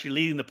 Jeffers is actually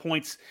leading the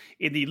points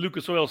in the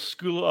Lucas Oil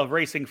School of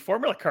Racing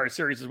Formula Car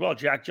Series as well.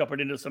 Jack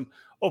jumping into some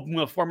open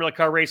wheel Formula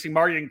Car racing.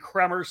 Marian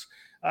Kremers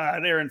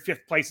they're in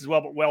fifth place as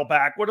well, but well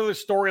back. What are the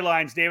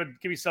storylines, David?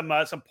 Give me some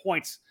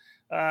points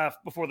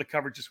before the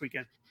coverage this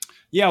weekend.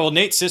 Yeah, well,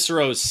 Nate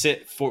Cicero is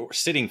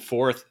sitting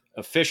fourth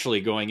officially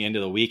going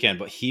into the weekend,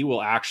 but he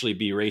will actually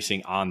be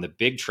racing on the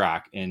big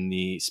track in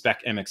the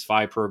Spec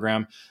MX5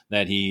 program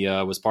that he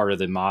was part of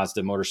the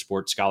Mazda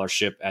Motorsport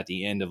Scholarship at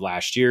the end of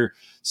last year.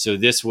 So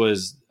this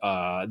was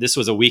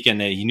a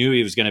weekend that he knew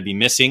he was going to be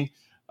missing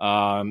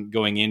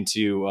going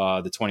into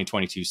the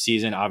 2022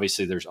 season.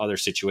 Obviously, there's other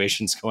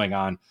situations going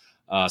on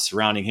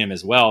surrounding him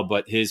as well,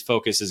 but his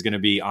focus is going to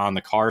be on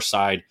the car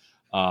side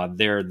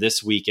there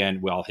this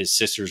weekend while his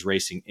sister's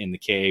racing in the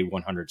KA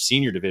 100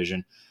 senior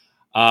division.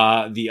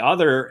 The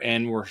other,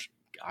 and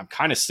I'm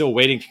kind of still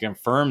waiting to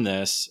confirm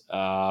this.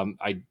 I'm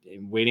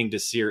waiting to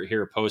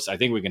hear a post. I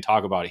think we can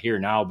talk about it here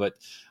now, but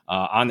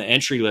on the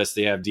entry list,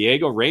 they have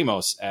Diego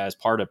Ramos as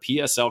part of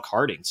PSL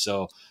karting.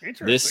 So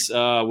this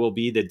will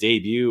be the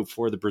debut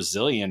for the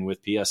Brazilian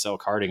with PSL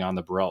karting on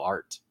the Burrell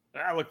Art.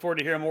 I look forward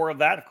to hearing more of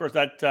that. Of course,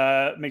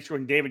 that makes sure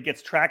when David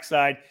gets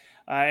trackside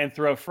and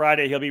throughout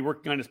Friday, he'll be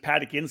working on his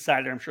Paddock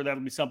Insider. I'm sure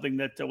that'll be something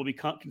that will be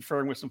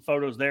confirmed with some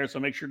photos there. So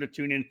make sure to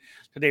tune in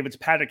to David's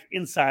Paddock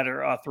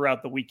Insider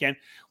throughout the weekend.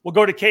 We'll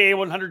go to KA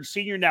 100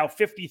 Senior now.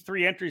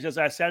 53 entries, as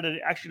I said,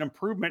 actually an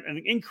improvement and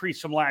an increase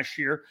from last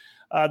year.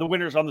 The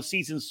winners on the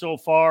season so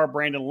far,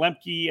 Brandon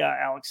Lemke,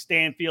 Alex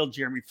Stanfield,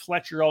 Jeremy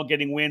Fletcher, all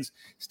getting wins.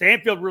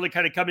 Stanfield really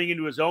kind of coming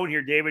into his own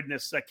here, David, in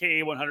this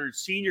KA 100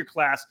 Senior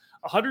class.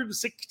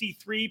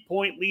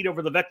 163-point lead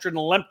over the veteran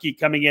Lemke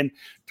coming in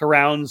to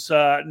rounds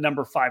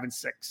number 5 and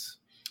 6.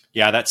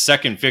 Yeah, that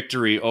second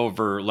victory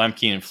over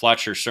Lemke and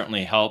Fletcher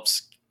certainly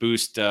helps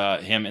boost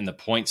him in the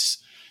points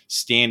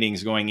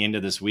standings going into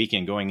this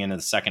weekend, going into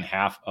the second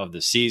half of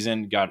the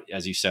season. Got,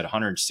 as you said,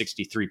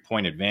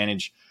 163-point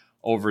advantage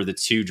over the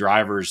 2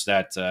 drivers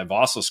that have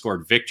also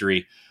scored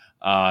victory.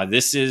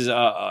 This is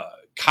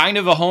kind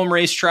of a home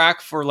race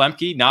track for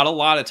Lemke. Not a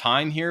lot of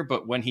time here,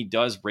 but when he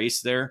does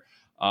race there,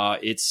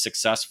 it's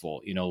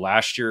successful.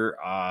 Last year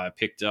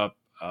picked up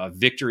a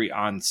victory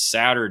on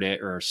Saturday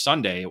or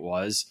Sunday. It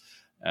was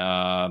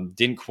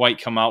didn't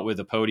quite come out with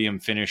a podium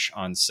finish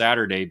on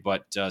Saturday,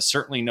 but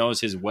certainly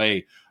knows his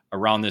way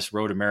around this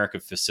Road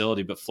America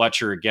facility. But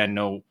Fletcher, again,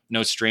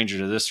 no stranger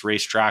to this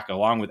racetrack,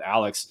 along with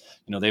Alex.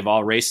 They've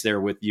all raced there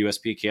with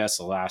USPKS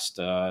the last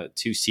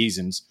 2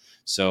 seasons,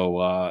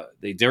 so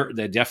they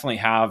definitely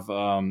have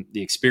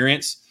the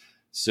experience.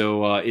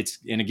 So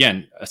and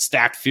again, a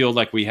stacked field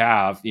like we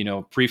have.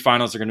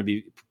 Pre-finals are going to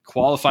be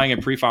qualifying,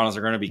 and pre-finals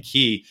are going to be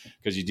key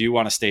because you do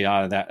want to stay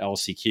out of that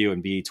LCQ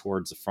and be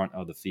towards the front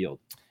of the field.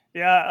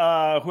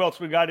 Yeah. Who else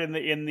we got in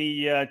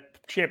the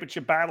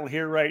championship battle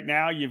here right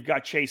now? You've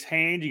got Chase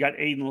Haynes, you got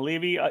Aiden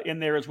Levy in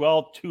there as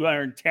well,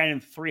 210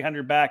 and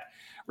 300 back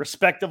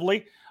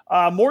respectively.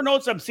 More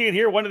notes I'm seeing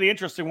here. One of the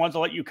interesting ones,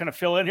 I'll let you kind of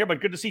fill in here,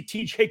 but good to see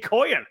TJ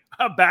Coyen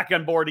back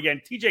on board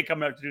again. TJ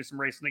coming out to do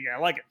some racing again. I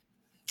like it.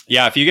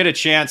 Yeah, if you get a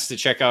chance to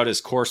check out his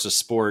Course of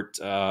Sport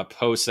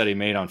post that he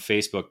made on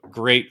Facebook,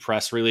 great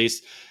press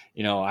release.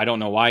 I don't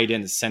know why he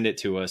didn't send it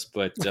to us,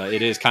 but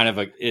it is kind of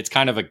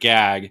a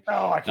gag.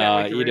 Oh, I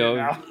can't wait to read it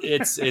now.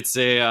 it's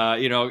a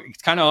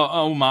it's kind of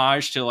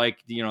homage to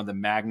the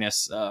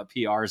Magnus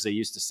PRs they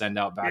used to send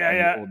out back in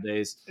the old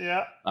days.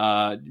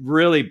 Yeah.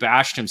 Really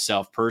bashed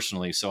himself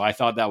personally, so I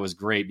thought that was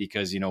great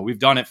because we've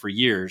done it for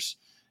years.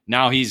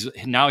 Now he's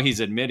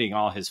admitting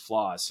all his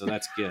flaws, so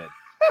that's good.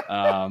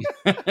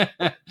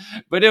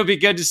 But it'll be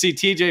good to see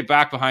TJ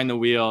back behind the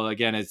wheel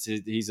again.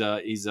 He's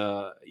a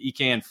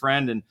EKN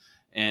friend,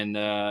 and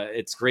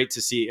it's great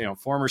to see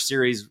former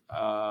series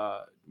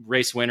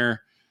race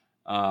winner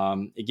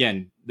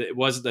Again,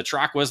 the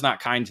track was not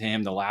kind to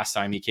him the last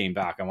time he came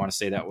back. I want to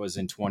say that was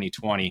in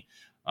 2020.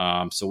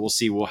 So we'll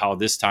see how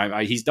this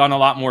time. He's done a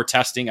lot more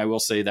testing, I will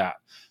say that.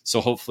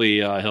 So hopefully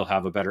he'll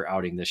have a better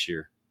outing this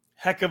year.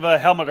 Heck of a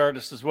helmet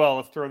artist as well.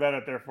 Let's throw that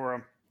out there for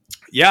him.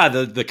 Yeah,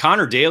 the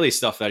Connor Daly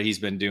stuff that he's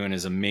been doing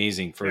is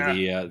amazing for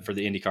the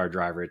IndyCar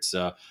driver. It's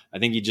I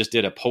think he just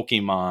did a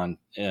Pokemon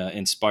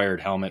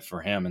inspired helmet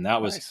for him, and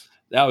that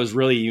was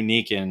really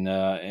unique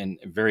and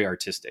very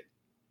artistic.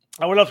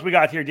 What else we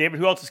got here, David?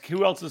 Who else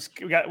is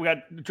we got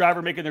the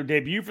driver making their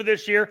debut for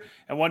this year,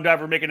 and one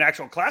driver making an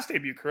actual class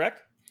debut,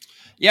 correct?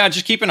 Yeah,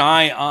 just keep an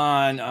eye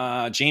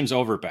on James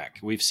Overbeck.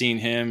 We've seen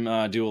him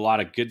do a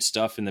lot of good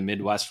stuff in the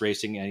Midwest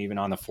racing and even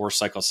on the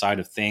 4-cycle side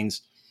of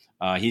things.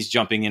 He's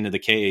jumping into the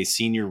KA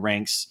senior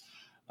ranks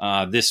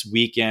this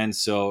weekend,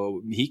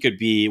 so he could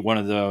be one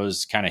of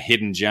those kind of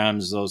hidden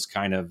gems, those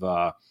kind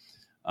of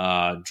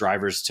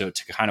drivers to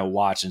kind of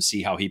watch and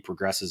see how he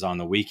progresses on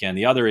the weekend.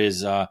 The other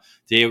is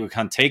Diego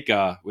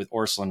Canteca with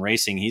Orslin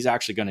Racing. He's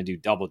actually going to do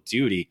double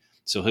duty,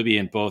 so he'll be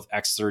in both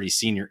X30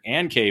 senior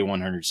and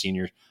KA100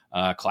 senior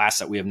class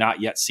that we have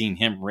not yet seen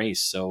him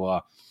race.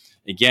 So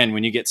again,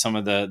 when you get some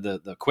of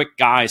the quick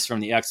guys from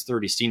the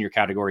X30 senior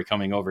category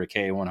coming over to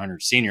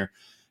KA100 senior,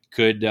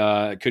 could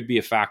be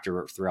a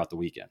factor throughout the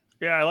weekend.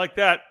 Yeah, I like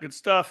that. Good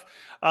stuff.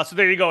 So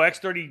there you go.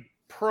 X30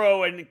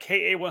 Pro and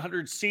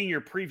KA100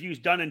 Senior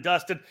previews done and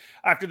dusted.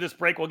 After this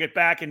break, we'll get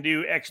back and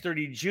do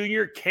X30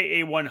 Junior,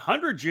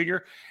 KA100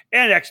 Junior,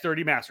 and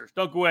X30 Masters.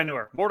 Don't go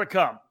anywhere. More to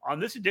come on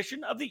this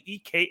edition of the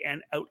EKN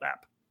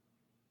Outlap.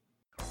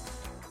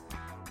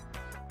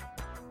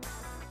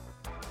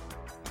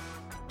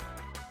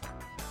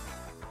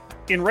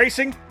 In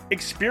racing,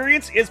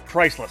 experience is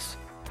priceless.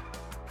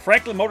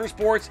 Franklin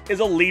Motorsports is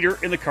a leader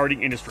in the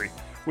karting industry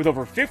with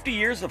over 50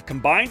 years of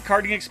combined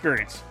karting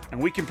experience,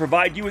 and we can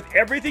provide you with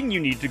everything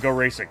you need to go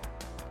racing.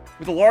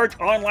 With a large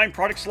online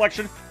product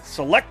selection,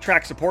 select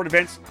track support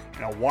events,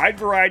 and a wide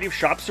variety of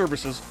shop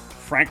services,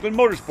 Franklin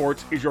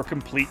Motorsports is your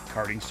complete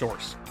karting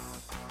source.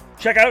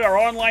 Check out our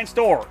online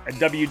store at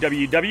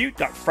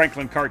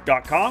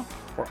www.franklinkart.com,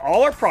 where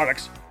all our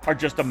products are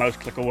just a mouse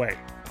click away.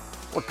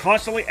 We're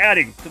constantly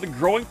adding to the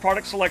growing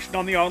product selection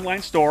on the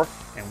online store,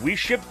 and we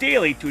ship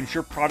daily to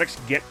ensure products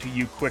get to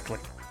you quickly.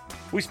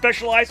 We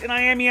specialize in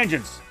IAME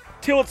engines,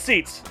 tilt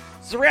seats,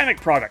 ceramic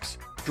products,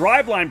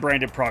 driveline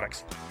branded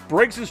products,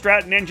 Briggs &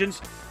 Stratton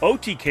engines,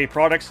 OTK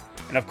products,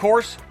 and of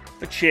course,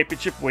 the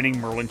championship-winning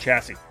Merlin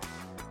chassis.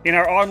 In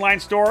our online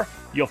store,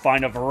 you'll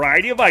find a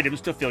variety of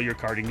items to fill your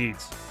karting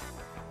needs.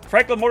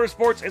 Franklin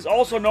Motorsports is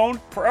also known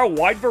for our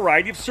wide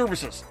variety of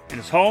services and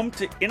is home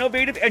to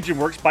Innovative Engine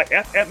Works by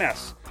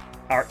FMS,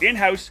 our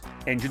in-house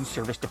engine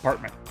service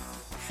department.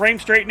 Frame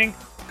straightening,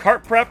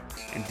 kart prep,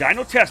 and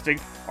dyno testing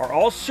are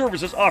all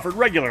services offered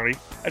regularly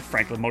at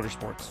Franklin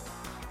Motorsports.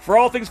 For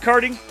all things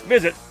karting,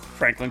 visit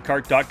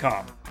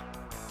franklinkart.com.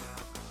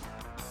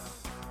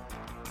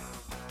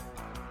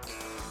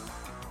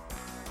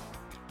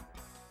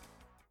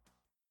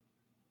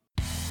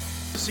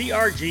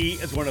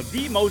 CRG is one of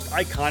the most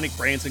iconic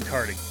brands in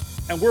karting,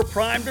 and we're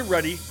primed and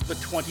ready for the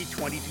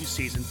 2022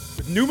 season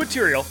with new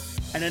material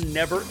and a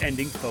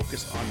never-ending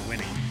focus on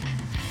winning.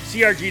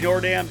 CRG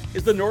Nordam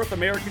is the North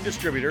American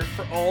distributor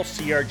for all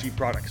CRG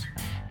products.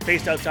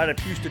 Based outside of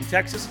Houston,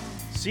 Texas,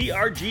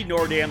 CRG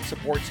Nordam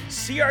supports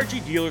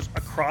CRG dealers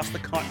across the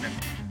continent,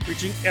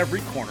 reaching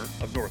every corner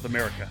of North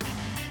America.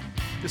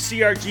 The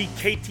CRG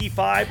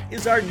KT5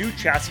 is our new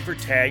chassis for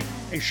tag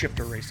and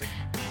shifter racing,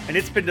 and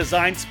it's been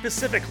designed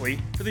specifically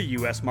for the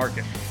U.S.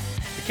 market.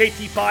 The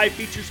KT5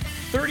 features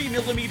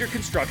 30mm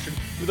construction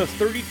with a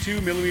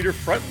 32mm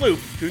front loop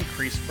to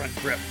increase front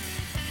grip.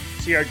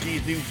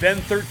 CRG's new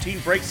VEN 13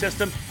 brake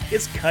system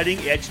is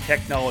cutting-edge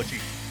technology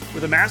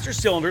with a master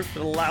cylinder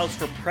that allows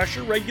for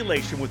pressure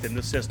regulation within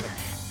the system.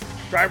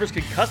 Drivers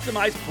can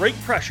customize brake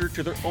pressure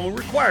to their own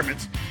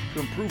requirements to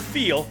improve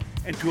feel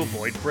and to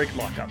avoid brake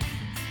lockup.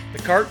 The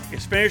kart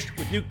is finished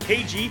with new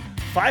KG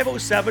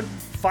 507,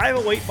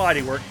 508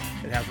 bodywork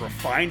that has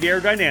refined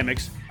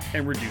aerodynamics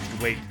and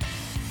reduced weight.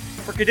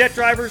 For cadet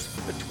drivers,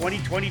 the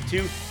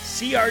 2022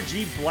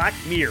 CRG Black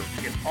Mirror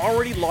is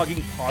already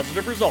logging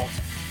positive results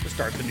to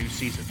start the new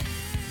season.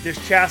 This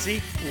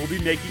chassis will be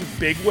making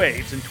big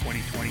waves in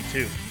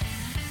 2022.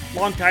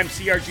 Longtime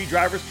CRG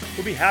drivers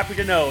will be happy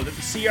to know that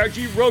the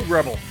CRG Road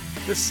Rebel,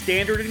 the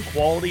standard in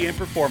quality and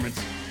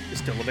performance, is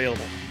still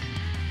available.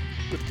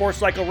 With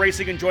 4-cycle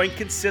racing enjoying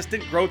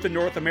consistent growth in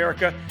North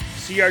America,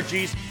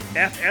 CRG's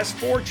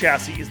FS4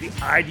 chassis is the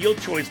ideal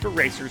choice for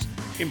racers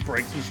in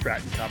Briggs &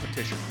 Stratton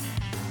competition.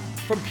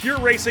 From pure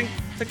racing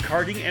to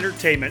karting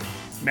entertainment,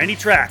 many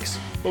tracks,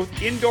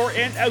 both indoor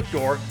and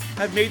outdoor,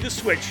 have made the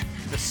switch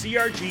to the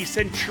CRG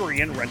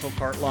Centurion rental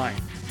kart line.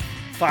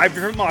 5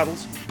 different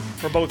models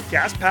for both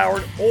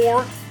gas-powered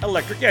or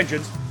electric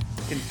engines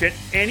can fit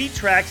any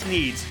track's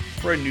needs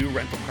for a new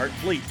rental kart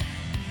fleet.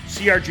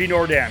 CRG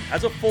Nordam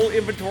has a full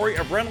inventory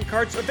of rental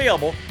karts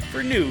available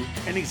for new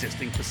and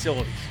existing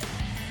facilities.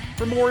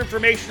 For more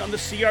information on the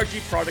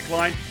CRG product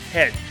line,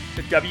 head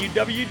to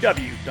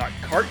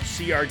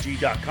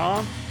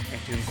www.kartcrg.com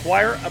And to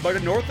inquire about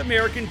a North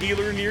American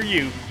dealer near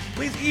you,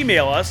 please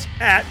email us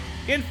at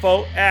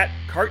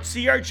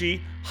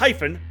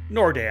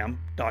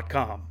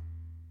info@kartcrg-nordam.com.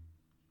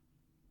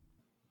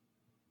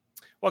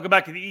 Welcome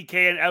back to the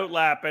EKN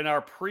Outlap and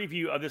our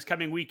preview of this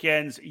coming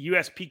weekend's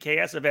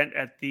USPKS event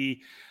at the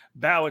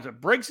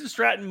Briggs &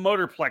 Stratton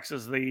Motorplex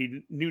is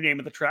the new name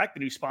of the track, the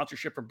new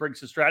sponsorship from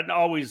Briggs & Stratton,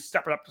 always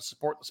stepping up to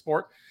support the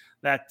sport.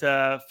 That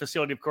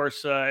facility, of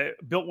course,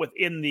 built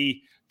within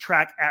the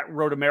track at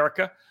Road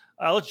America.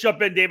 Let's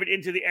jump in, David,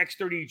 into the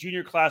X30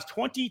 Junior class.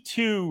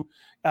 22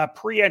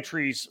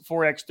 pre-entries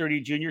for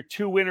X30 Junior.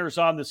 2 winners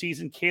on the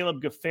season,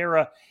 Caleb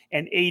Gaffera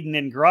and Aiden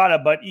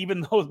Ingrata. But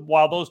even though,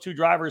 while those 2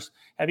 drivers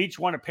have each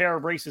won a pair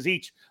of races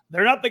each,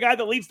 they're not the guy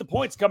that leads the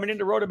points coming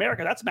into Road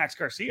America. That's Max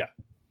Garcia.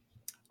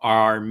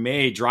 Our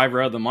May Driver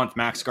of the Month,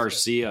 Max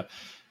Garcia,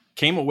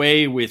 came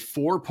away with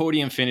 4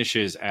 podium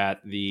finishes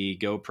at the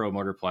GoPro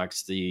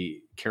Motorplex, the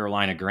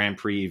Carolina Grand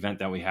Prix event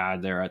that we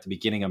had there at the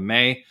beginning of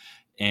May.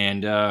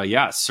 And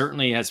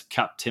certainly has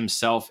kept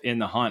himself in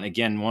the hunt.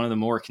 Again, one of the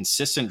more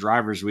consistent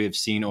drivers we have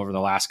seen over the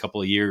last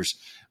couple of years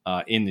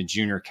in the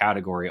junior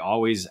category,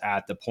 always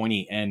at the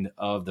pointy end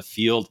of the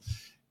field.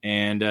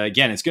 And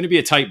again, it's going to be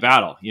a tight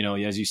battle. You know,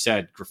 as you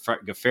said,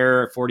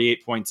 Gaffera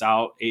 48 points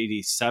out,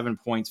 87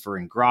 points for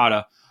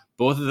Ingrata.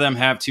 Both of them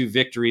have 2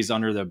 victories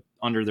under their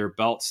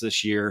belts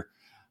this year.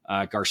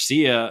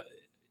 Garcia,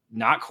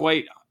 not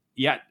quite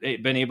yet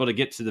been able to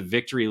get to the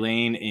victory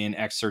lane in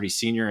X30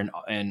 Senior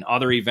and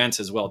other events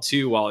as well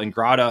too. While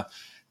Ingrata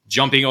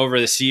jumping over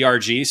the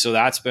CRG, so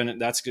that's been a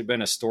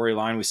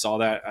storyline. We saw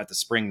that at the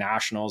Spring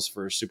Nationals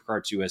for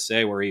Superkarts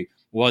USA, where he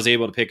was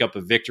able to pick up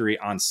a victory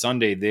on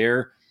Sunday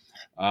there.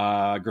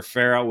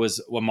 Gaffera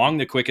was among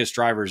the quickest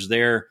drivers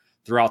there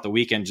throughout the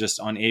weekend, just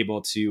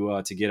unable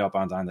to get up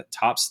on the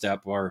top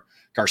step. Or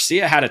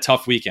Garcia had a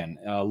tough weekend,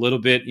 a little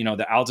bit. You know,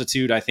 the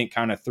altitude I think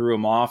kind of threw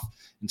him off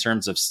in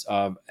terms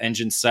of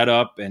engine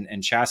setup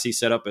and chassis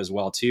setup as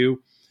well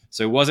too.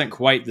 So it wasn't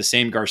quite the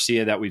same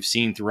Garcia that we've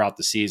seen throughout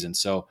the season.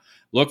 So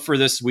look for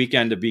this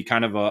weekend to be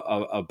kind of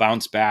a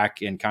bounce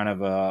back and kind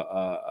of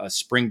a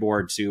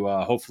springboard to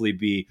hopefully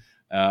be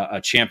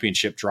a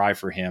championship drive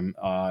for him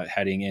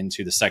heading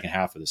into the second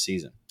half of the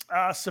season.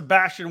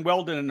 Sebastian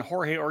Weldon and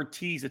Jorge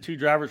Ortiz, the 2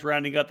 drivers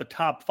rounding out the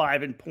top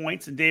 5 in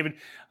points. And David,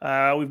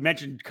 we've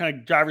mentioned kind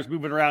of drivers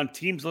moving around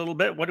teams a little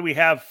bit. What do we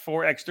have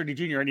for X30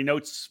 Junior? Any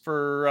notes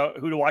for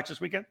who to watch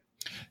this weekend?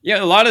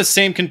 Yeah, a lot of the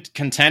same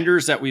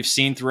contenders that we've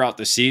seen throughout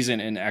the season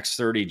in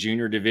X30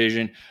 Junior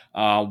division.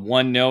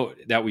 One note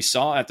that we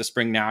saw at the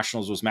Spring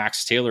Nationals was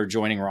Max Taylor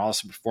joining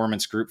Rolison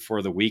Performance Group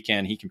for the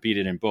weekend. He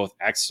competed in both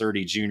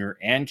X30 Junior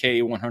and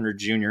KA100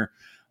 Junior.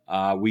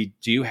 We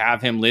do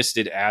have him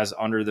listed as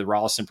under the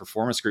Rolison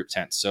Performance Group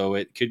tent, so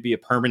it could be a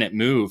permanent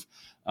move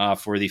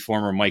for the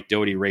former Mike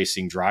Doty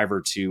Racing driver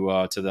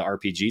to the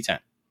RPG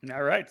tent.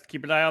 All right.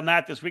 Keep an eye on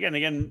that this weekend.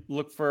 Again,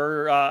 look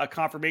for a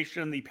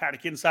confirmation in the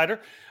Paddock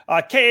Insider.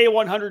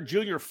 KA100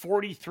 Junior,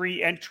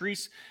 43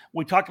 entries.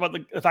 We talked about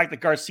the fact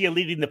that Garcia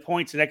leading the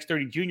points in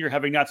X30 Junior,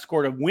 having not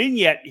scored a win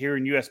yet here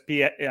in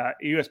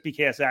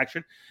USPKS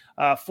action.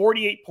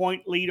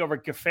 48-point lead over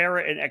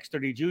Gaffera in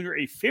X30 Junior,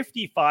 a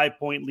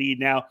 55-point lead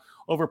now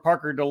over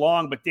Parker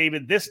DeLong. But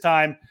David, this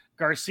time,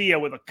 Garcia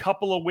with a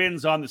couple of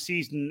wins on the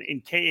season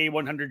in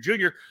KA100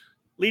 Junior,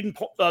 leading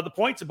the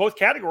points in both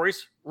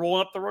categories,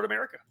 rolling up the Road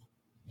America.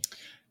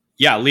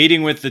 Yeah,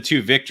 leading with the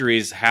 2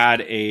 victories,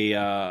 had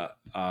a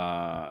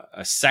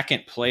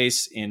second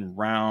place in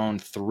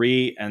round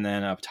 3 and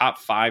then a top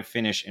 5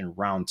 finish in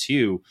round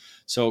 2.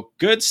 So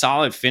good,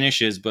 solid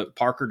finishes, but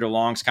Parker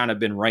DeLong's kind of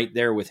been right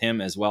there with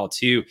him as well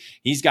too.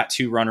 He's got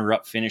 2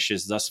 runner-up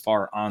finishes thus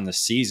far on the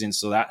season,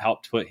 so that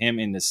helped put him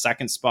in the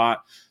second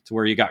spot, to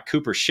where you got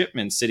Cooper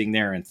Shipman sitting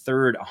there in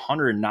third,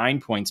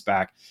 109 points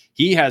back.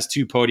 He has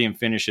 2 podium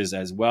finishes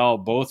as well.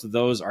 Both of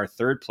those are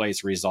third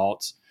place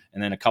results,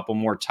 and then a couple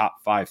more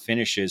top 5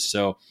 finishes.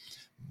 So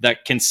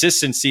that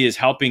consistency is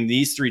helping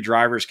these 3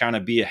 drivers kind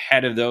of be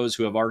ahead of those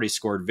who have already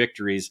scored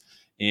victories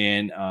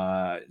in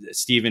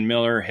Stephen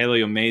Miller,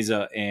 Helio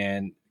Meza,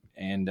 and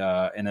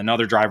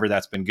another driver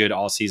that's been good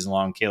all season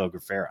long, Caleb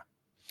Gaffera.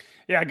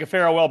 Yeah,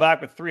 Gaffera well back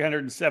with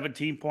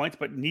 317 points,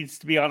 but needs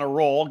to be on a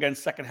roll again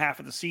second half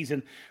of the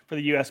season for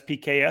the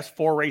USPKS.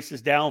 4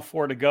 races down,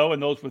 4 to go,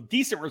 and those with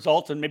decent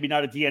results and maybe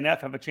not a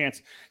DNF have a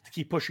chance to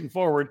keep pushing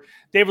forward.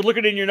 David,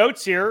 looking in your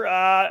notes here,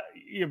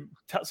 you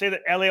say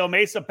that Helio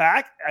Meza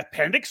back,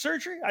 appendix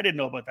surgery? I didn't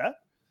know about that.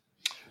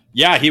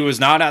 Yeah, he was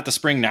not at the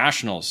Spring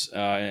Nationals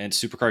and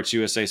Superkarts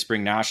USA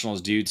Spring Nationals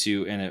due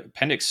to an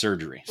appendix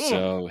surgery.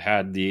 So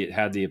had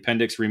the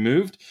appendix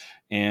removed.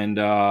 And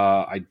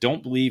I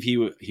don't believe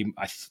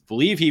I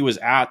believe he was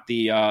at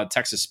the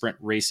Texas Sprint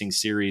Racing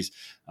Series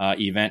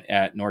event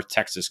at North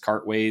Texas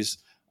Kartways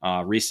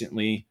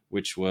recently,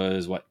 which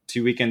was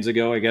 2 weekends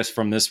ago, I guess,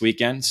 from this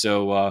weekend.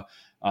 So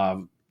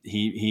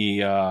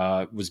he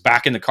was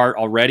back in the kart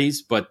already,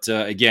 but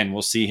again,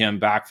 we'll see him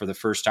back for the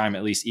first time,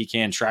 at least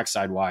EKN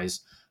trackside wise,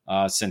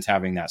 since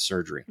having that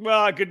surgery.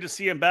 Well, good to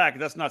see him back.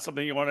 That's not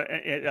something you want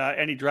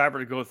any driver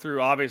to go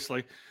through,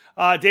 obviously.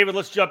 David,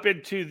 let's jump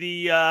into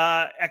the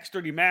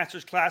X30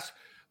 Masters class.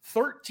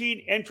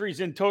 13 entries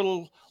in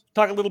total.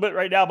 Talk a little bit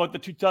right now about the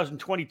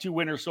 2022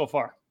 winners so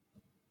far.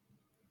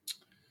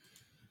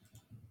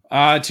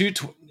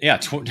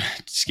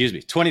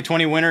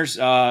 2020 winners.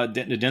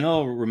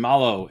 Danilo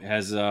Romalo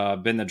has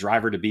been the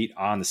driver to beat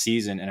on the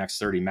season in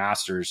X30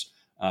 Masters,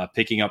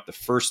 picking up the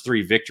first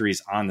 3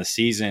 victories on the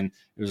season.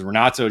 It was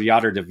Renato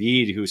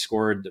Yatar-David who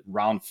scored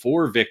round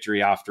 4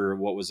 victory after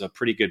what was a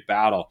pretty good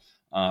battle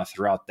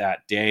throughout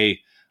that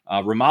day.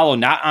 Romalo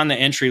not on the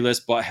entry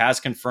list, but has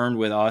confirmed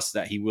with us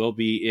that he will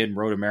be in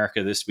Road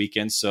America this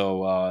weekend.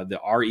 So the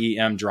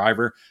REM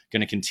driver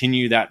going to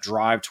continue that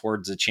drive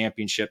towards the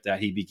championship that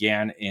he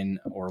began in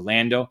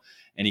Orlando.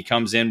 And he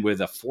comes in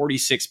with a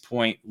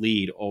 46-point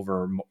lead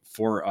over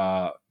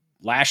for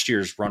last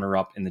year's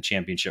runner-up in the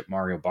championship,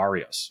 Mario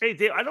Barrios. Hey,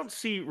 Dave, I don't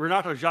see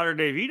Renato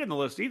Yatar-David in the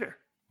list either.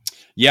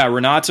 Yeah,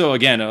 Renato,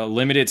 again, a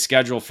limited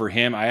schedule for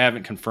him. I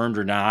haven't confirmed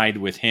or denied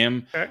with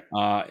him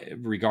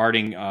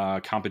regarding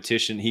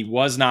competition. He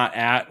was not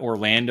at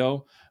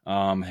Orlando,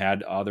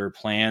 had other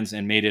plans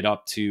and made it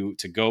up to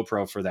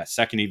GoPro for that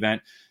second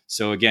event.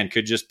 So, again,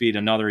 could just be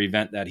another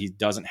event that he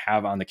doesn't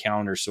have on the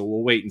calendar. So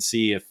we'll wait and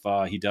see if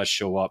he does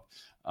show up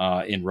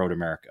in Road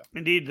America.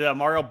 Indeed,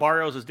 Mario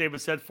Barrios, as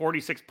David said,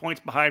 46 points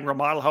behind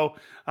Romalo.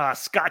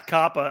 Scott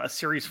Kopp, a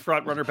series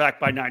front runner back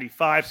by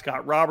 95.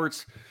 Scott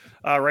Roberts.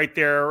 Right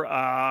there,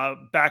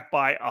 back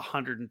by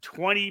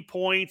 120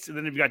 points. And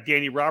then you've got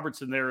Danny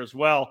Robertson there as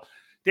well.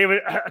 David,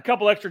 a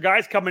couple extra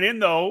guys coming in,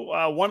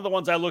 though. One of the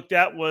ones I looked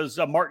at was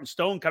Martin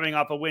Stone coming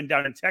off a win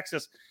down in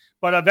Texas.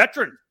 But a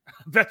veteran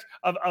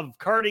of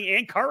karting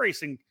and car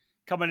racing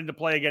coming into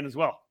play again as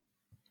well.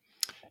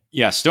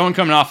 Yeah, Stone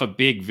coming off a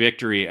big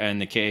victory in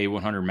the KA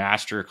 100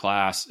 Master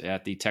class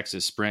at the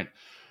Texas Sprint.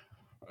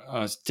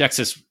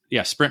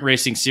 Sprint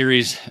Racing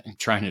Series. I'm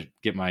trying to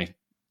get my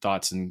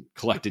thoughts and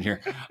collected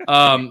here.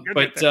 Stone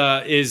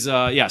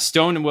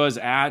was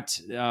at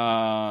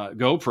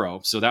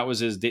GoPro. So that was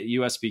his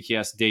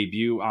USPKS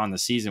debut on the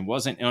season.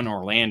 Wasn't in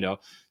Orlando.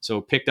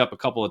 So picked up a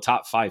couple of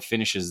top 5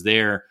 finishes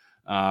there,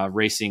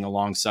 racing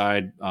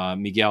alongside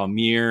Miguel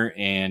Mir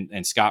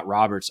and Scott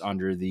Roberts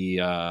under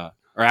the,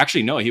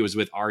 he was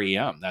with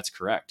REM. That's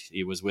correct.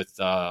 He was with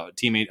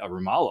teammate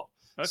Romalo.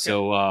 Okay.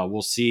 So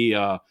we'll see.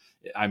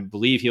 I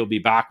believe he'll be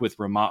back with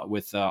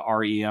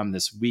REM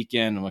this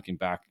weekend. I'm looking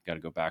back, got to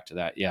go back to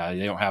that. Yeah,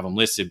 they don't have him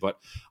listed, but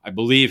I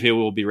believe he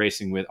will be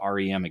racing with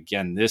REM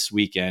again this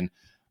weekend.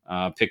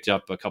 Picked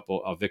up a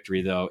couple of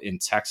victory though in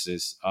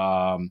Texas.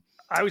 I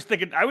was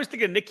thinking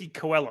Nicky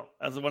Coelho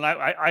as when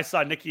I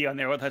saw Nicky on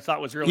there. What I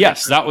thought was really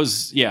that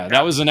was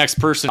the next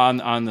person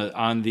on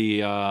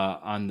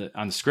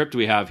the script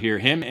we have here.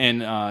 Him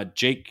and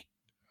Jake.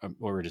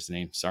 What was his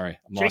name? Sorry,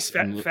 Jake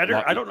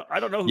Fetter. I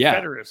don't know who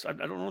Fetter is. I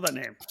don't know that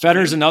name.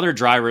 Fetter's another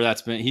driver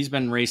he's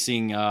been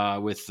racing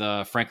with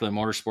Franklin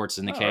Motorsports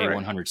in the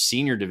K100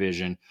 Senior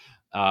Division.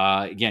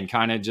 Again,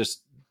 kind of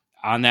just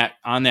on that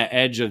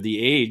edge of the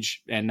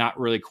age and not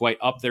really quite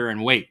up there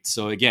in weight.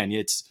 So again,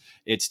 it's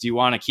do you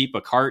want to keep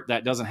a cart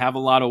that doesn't have a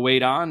lot of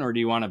weight on, or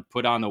do you want to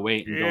put on the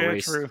weight and go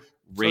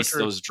race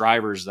those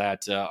drivers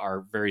that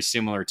are very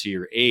similar to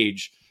your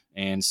age?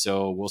 And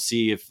so we'll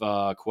see if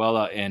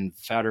Coelho and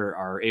Fetter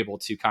are able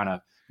to kind of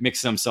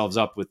mix themselves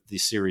up with the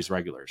series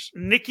regulars.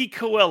 Nicky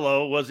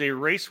Coelho was a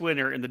race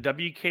winner in the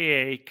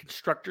WKA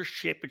Constructors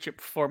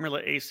Championship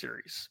Formula A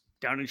Series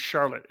down in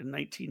Charlotte in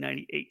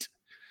 1998.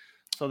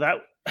 So that...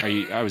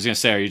 I was going to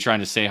say, are you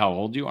trying to say how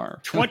old you are?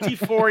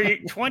 24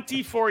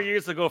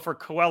 years ago for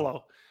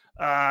Coelho.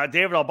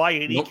 David, I'll buy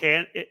you an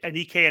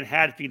EKN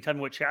hat if you can tell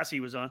me what chassis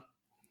he was on.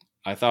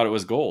 I thought it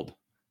was gold.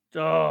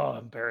 Oh,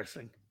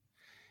 embarrassing.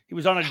 He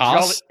was on a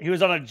Haas?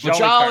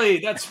 Jolly.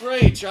 That's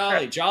right,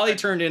 Jolly. Jolly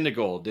turned into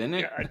gold, didn't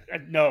it?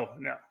 No,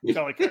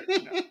 Jolly car.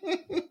 No.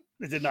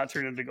 It did not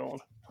turn into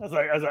gold.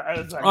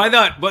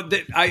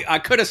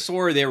 I could have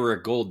swore they were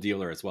a gold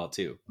dealer as well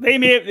too.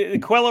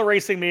 Coelho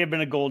Racing may have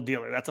been a gold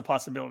dealer. That's a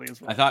possibility as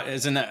well. I thought,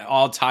 isn't that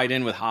all tied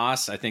in with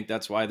Haas? I think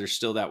that's why there's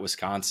still that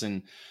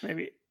Wisconsin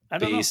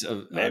base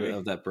of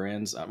that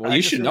brand's. Well,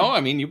 you should know. I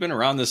mean, you've been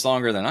around this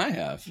longer than I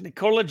have.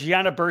 Nicola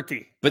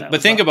Giannaberti.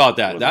 But think about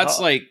that. That's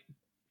like.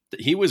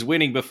 He was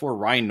winning before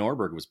Ryan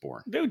Norberg was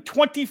born. Dude,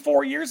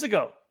 24 years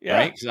ago. Yeah.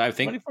 Right? Because I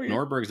think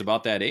Norberg's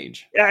about that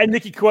age. Yeah, and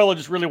Nicky Coelho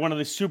just really one of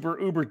the super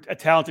uber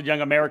talented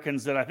young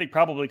Americans that I think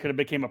probably could have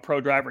became a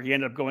pro driver. He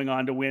ended up going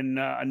on to win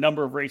a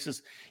number of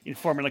races in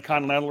Formula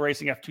Continental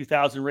Racing,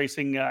 F2000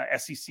 Racing,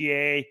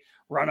 SCCA,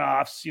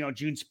 runoffs,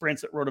 June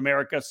sprints at Road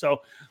America. So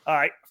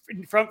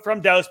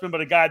from Dousman, but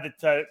a guy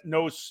that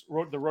knows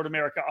the Road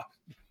America,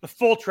 the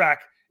full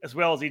track, as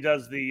well as he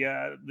does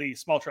the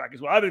small track as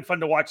well. It'd been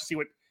fun to watch to see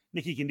what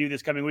Nicky can do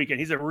this coming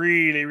weekend. He's a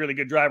really, really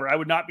good driver. I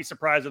would not be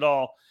surprised at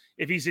all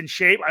if he's in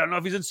shape. I don't know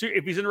if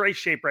he's in race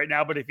shape right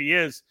now, but if he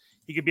is,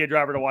 he could be a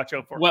driver to watch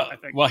out for. I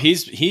think. Well,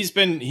 he's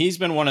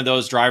been one of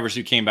those drivers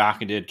who came back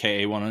and did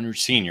KA 100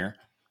 Senior,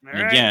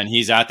 Again,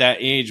 he's at that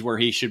age where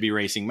he should be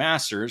racing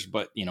masters,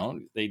 but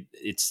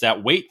it's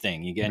that weight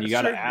thing. Again, you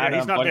got to add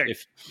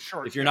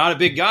if you're not a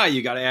big guy,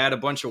 you got to add a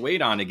bunch of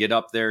weight on to get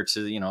up there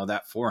to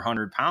that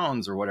 400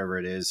 pounds or whatever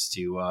it is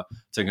to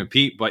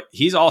compete. But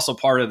he's also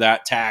part of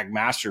that tag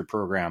master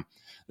program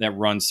that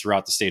runs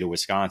throughout the state of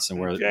Wisconsin.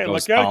 Where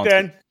look out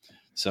then.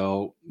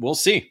 So we'll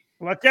see.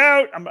 Look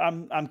out!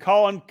 I'm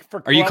calling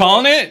for. Are you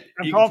calling it?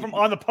 I'm calling from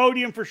on the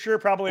podium for sure.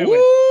 Probably.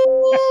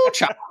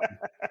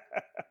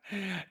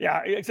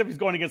 Yeah, except he's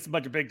going against a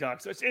bunch of big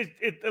dogs. So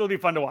it'll be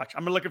fun to watch.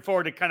 I'm looking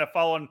forward to kind of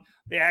following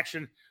the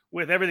action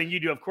with everything you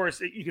do. Of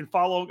course, you can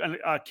follow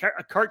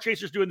Kart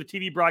Chasers doing the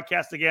TV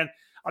broadcast again.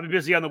 I'll be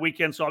busy on the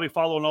weekend, so I'll be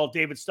following all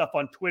David's stuff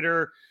on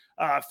Twitter,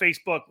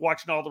 Facebook,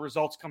 watching all the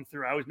results come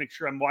through. I always make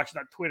sure I'm watching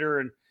that Twitter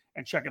and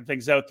checking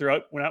things out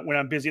throughout when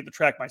I'm busy at the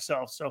track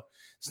myself. So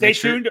stay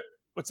tuned.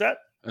 What's that?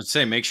 I'd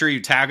say make sure you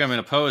tag him in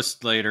a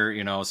post later,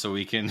 so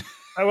we can.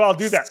 I'll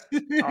do that.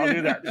 I'll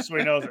do that just so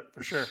he knows it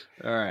for sure.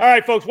 All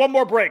right, folks. One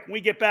more break. When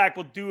we get back,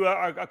 we'll do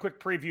a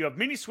quick preview of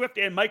Mini Swift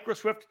and Micro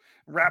Swift.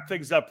 Wrap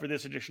things up for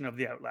this edition of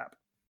the Outlap.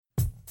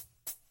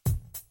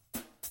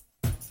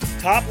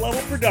 Top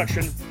level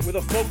production with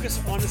a focus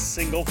on a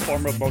single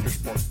form of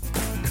motorsport,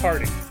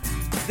 karting.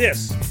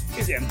 This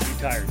is MG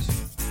Tires.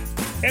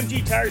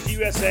 MG Tires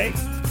USA,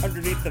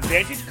 underneath the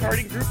Vantage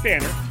Karting Group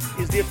banner,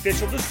 is the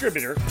official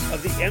distributor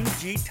of the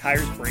MG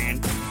Tires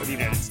brand for the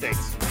United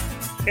States.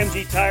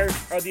 MG Tires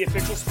are the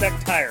official spec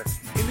tire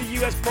in the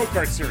U.S. Pro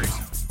Kart Series,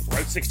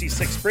 Route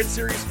 66 Sprint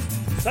Series,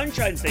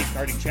 Sunshine State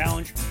Karting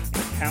Challenge,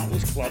 and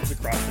countless clubs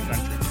across the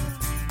country.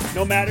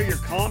 No matter your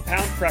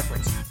compound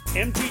preference,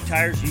 MG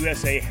Tires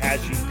USA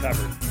has you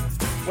covered.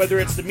 Whether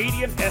it's the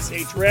medium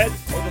SH Red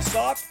or the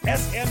soft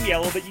SM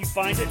Yellow that you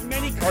find at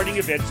many karting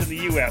events in the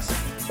U.S.,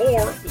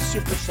 or the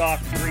super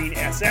soft green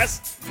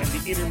SS and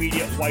the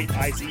intermediate white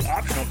IZ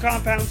optional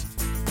compounds,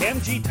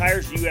 MG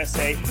Tires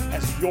USA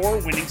has your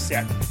winning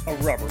set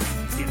of rubber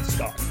in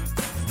stock.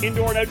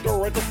 Indoor and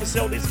outdoor rental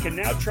facilities can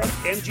now trust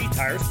MG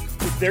Tires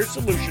with their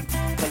solution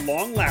to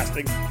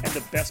long-lasting and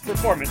the best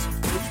performance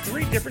with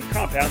 3 different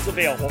compounds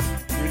available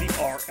through the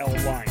RL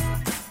line.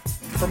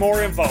 For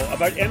more info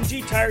about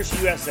MG Tires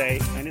USA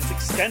and its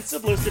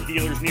extensive list of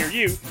dealers near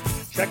you,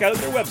 check out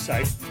their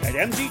website at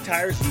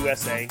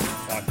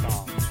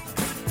mgtiresusa.com.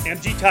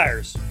 MG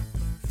Tires,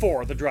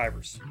 for the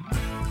drivers.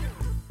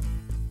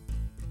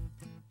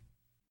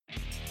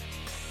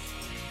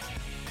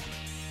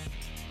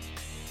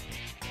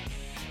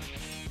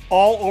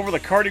 All over the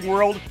karting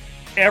world,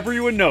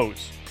 everyone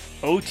knows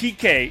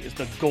OTK is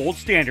the gold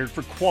standard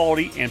for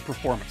quality and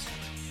performance.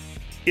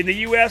 In the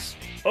US,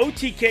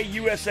 OTK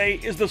USA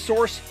is the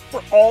source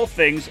for all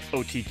things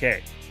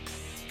OTK.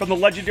 From the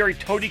legendary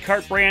Tony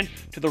Kart brand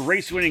to the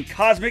race-winning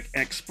Cosmic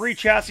and Esprit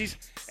chassis,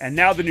 and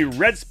now the new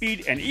Red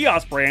Speed and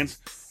EOS brands,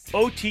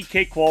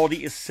 OTK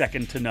quality is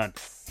second to none.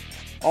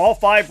 All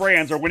 5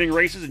 brands are winning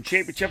races and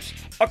championships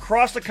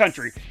across the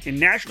country in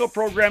national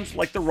programs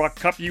like the Rock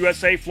Cup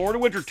USA Florida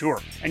Winter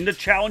Tour and the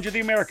Challenge of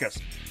the Americas,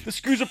 the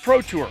SCUSA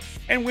Pro Tour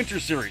and Winter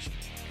Series,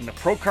 and the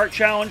Pro Kart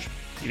Challenge,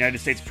 the United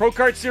States Pro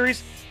Kart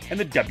Series, and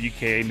the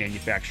WKA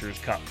Manufacturers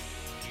Cup.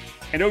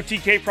 And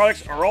OTK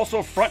products are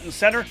also front and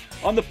center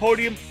on the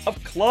podium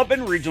of club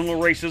and regional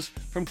races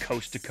from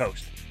coast to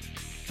coast.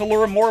 To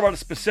learn more about a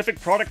specific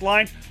product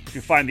line, you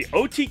can find the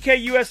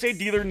OTK USA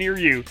dealer near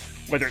you,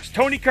 whether it's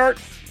Tony Kart,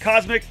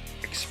 Cosmic,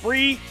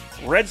 Esprit,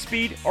 Red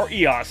Speed, or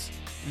EOS.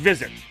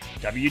 Visit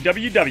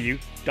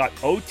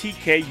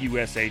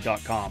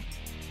www.otkusa.com.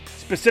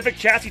 Specific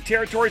chassis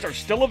territories are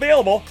still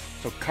available,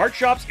 so kart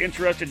shops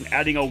interested in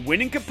adding a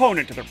winning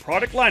component to their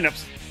product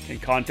lineups can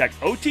contact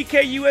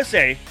OTK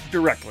USA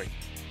directly.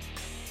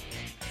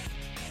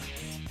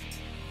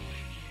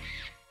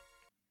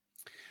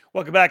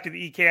 Welcome back to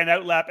the EKN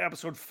Outlap,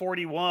 episode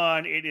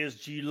 41. It is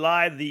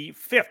July the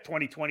 5th,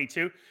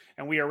 2022,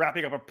 and we are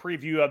wrapping up a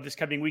preview of this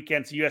coming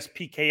weekend's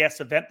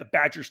USPKS event, the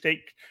Badger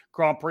State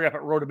Grand Prix up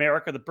at Road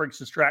America, the Briggs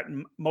 &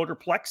 Stratton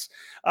Motorplex.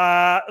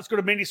 Let's go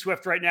to Mini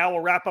Swift right now.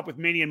 We'll wrap up with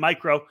Mini and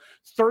Micro.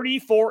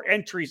 34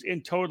 entries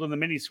in total in the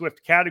Mini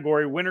Swift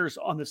category. Winners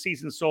on the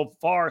season so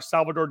far,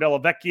 Salvador Della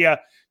Vecchia,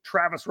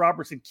 Travis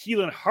Robertson,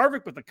 Keelan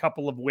Harvick with a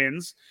couple of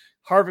wins.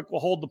 Harvick will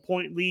hold the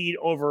point lead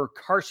over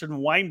Carson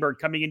Weinberg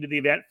coming into the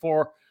event,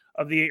 4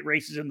 of the 8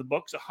 races in the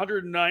books.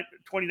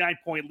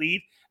 129-point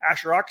lead.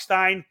 Asher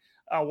Ockstein,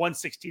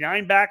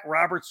 169 back.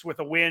 Roberts with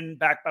a win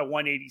back by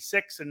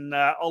 186. And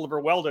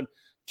Oliver Weldon,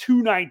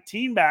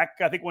 219 back.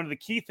 I think one of the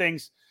key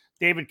things,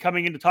 David,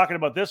 coming into talking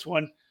about this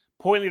one,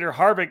 point leader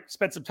Harvick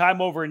spent some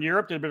time over in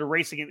Europe, did a bit of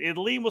racing in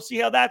Italy. And we'll see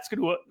how that's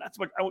going to, that's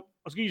what I was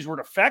going to use the word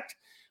effect,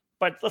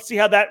 but let's see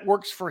how that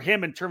works for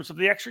him in terms of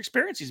the extra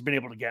experience he's been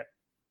able to get.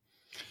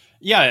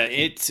 Yeah,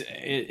 it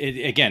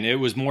again, it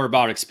was more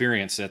about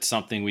experience. That's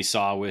something we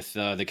saw with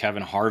the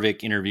Kevin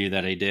Harvick interview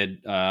that I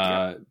did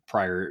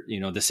prior,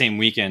 the same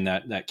weekend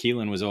that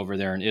Keelan was over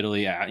there in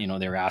Italy.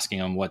 They were asking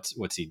him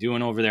what's he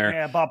doing over there.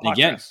 Yeah, Bob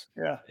Podcast.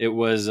 Again, it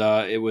was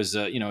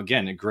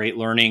again, a great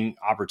learning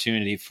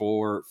opportunity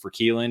for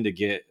Keelan to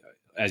get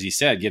as you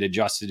said, get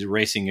adjusted to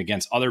racing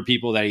against other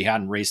people that he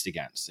hadn't raced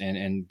against,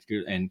 and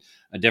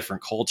a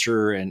different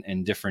culture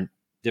and different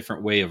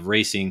way of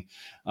racing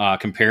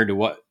compared to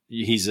what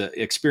he's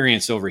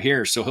experienced over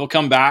here. So he'll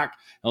come back,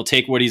 he'll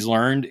take what he's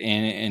learned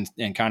and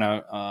kind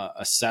of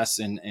assess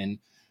and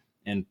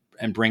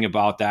bring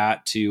about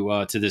that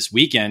to this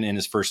weekend in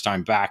his first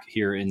time back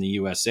here in the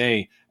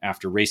USA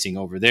after racing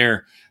over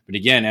there. But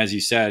again, as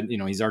you said,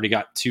 he's already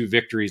got 2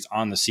 victories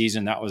on the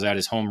season. That was at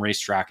his home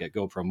racetrack at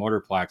GoPro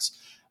Motorplex.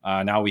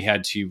 Now we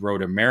head to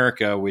Road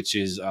America, which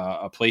is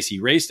a place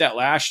he raced at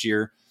last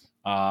year.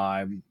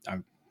 I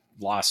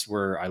lost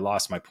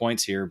my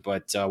points here,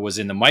 but was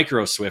in the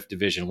Micro Swift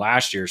division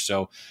last year.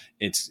 So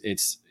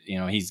it's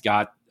he's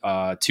got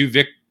a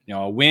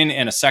win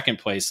and a second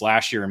place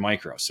last year in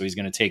Micro. So he's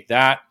going to take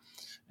that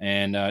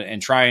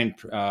and try and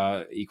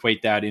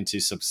equate that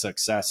into some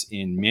success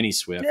in Mini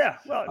Swift. Yeah,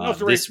 well, knows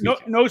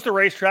the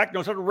racetrack,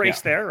 knows how to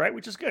race there, right?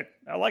 Which is good.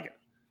 I like it.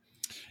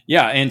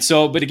 Yeah, and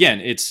so, but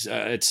again, it's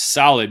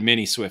solid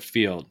Mini Swift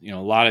field. A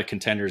lot of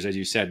contenders, as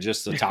you said,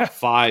 just the top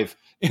 5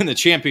 in the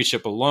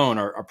championship alone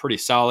are pretty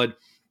solid.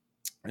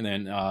 And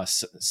then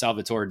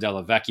Salvatore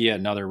Della Vecchia,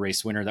 another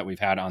race winner that we've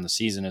had on the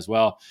season as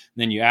well.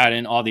 And then you add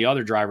in all the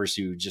other drivers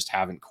who just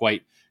haven't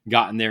quite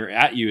gotten there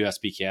at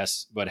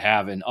USBKS, but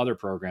have in other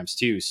programs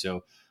too.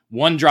 So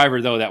one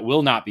driver, though, that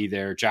will not be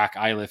there, Jack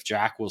Iliff.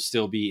 Jack will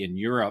still be in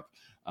Europe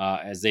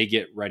as they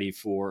get ready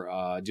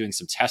for doing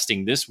some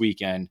testing this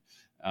weekend,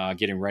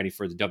 getting ready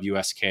for the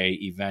WSK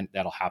event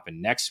that'll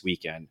happen next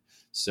weekend.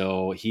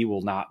 So he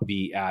will not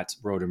be at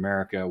Road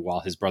America, while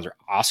his brother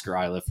Oscar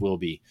Iliff will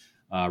be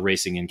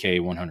racing in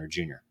K100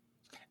 Junior.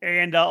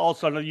 And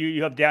also,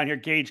 you have down here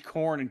Gage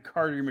Korn and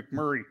Carter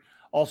McMurray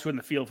also in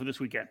the field for this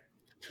weekend.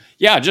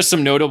 Yeah, just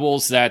some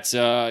notables that,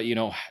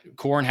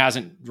 Korn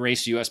hasn't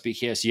raced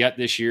USBKS yet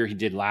this year. He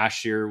did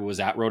last year,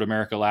 was at Road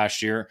America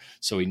last year,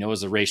 so he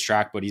knows the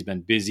racetrack, but he's been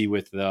busy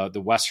with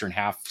the Western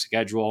half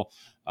schedule,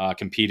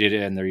 competed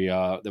in the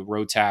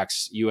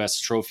Rotax US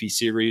Trophy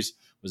Series,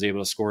 was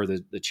able to score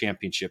the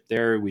championship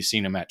there. We've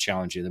seen him at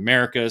Challenge of the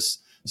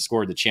Americas,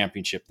 scored the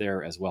championship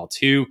there as well,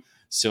 too.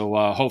 So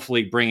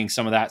hopefully bringing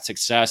some of that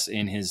success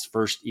in his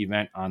first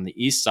event on the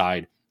east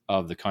side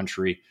of the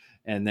country.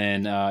 And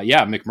then,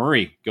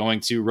 McMurray going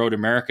to Road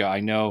America.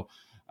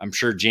 I'm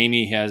sure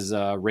Jamie has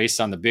raced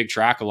on the big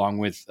track along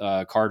with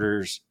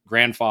Carter's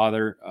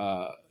grandfather,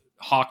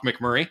 Hawk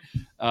McMurray.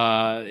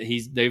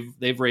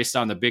 They've raced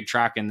on the big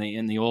track in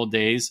the old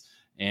days.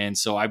 And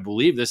so I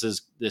believe this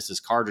is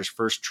Carter's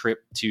first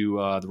trip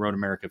to the Road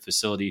America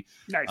facility.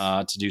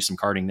 Nice. To do some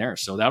karting there.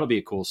 So that'll be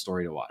a cool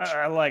story to watch.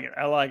 I like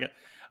it.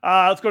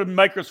 Let's go to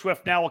Micro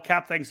Swift now. We'll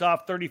cap things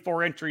off.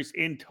 34 entries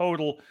in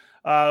total.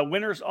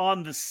 Winners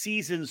on the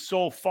season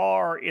so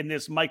far in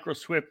this Micro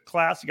Swift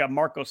class. You got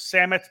Marco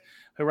Samet,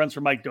 who runs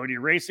for Mike Doty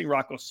Racing,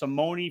 Rocco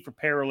Simoni for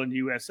Parolin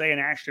USA, and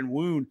Ashton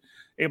Woon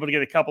able to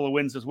get a couple of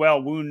wins as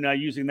well. Woon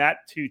using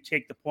that to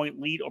take the point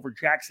lead over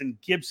Jackson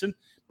Gibson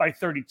by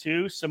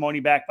 32,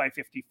 Simoni back by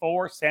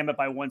 54, Samet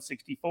by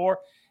 164,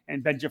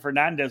 and Benja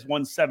Fernandez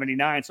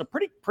 179. So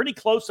pretty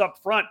close up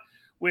front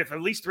with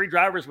at least 3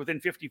 drivers within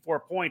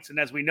 54 points. And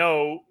as we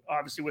know,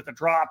 obviously with a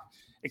drop,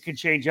 it can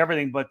change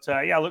everything. But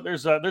look,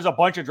 there's a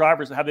bunch of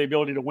drivers that have the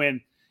ability to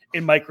win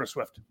in Micro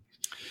Swift.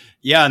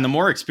 Yeah, and the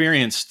more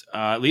experienced,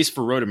 at least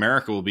for Road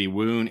America, will be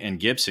Woon and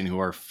Gibson, who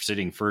are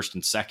sitting first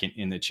and second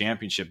in the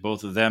championship.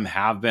 Both of them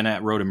have been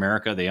at Road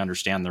America. They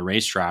understand the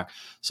racetrack.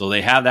 So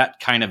they have that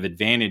kind of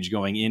advantage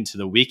going into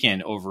the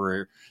weekend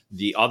over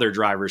the other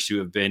drivers who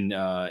have been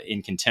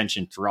in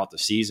contention throughout the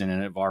season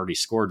and have already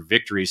scored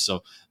victories.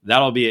 So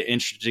that'll be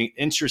an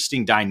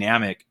interesting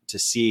dynamic to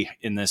see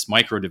in this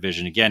micro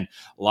division. Again,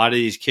 a lot of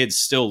these kids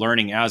still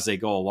learning as they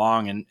go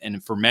along.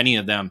 And for many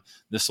of them,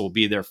 this will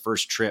be their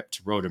first trip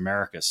to Road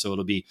America. So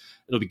it'll be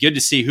good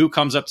to see who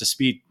comes up to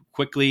speed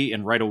quickly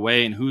and right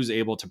away and who's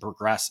able to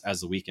progress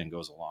as the weekend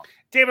goes along.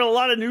 David, a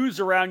lot of news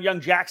around young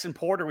Jackson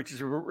Porter, which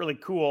is really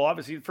cool.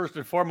 Obviously, first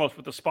and foremost,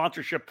 with the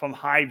sponsorship from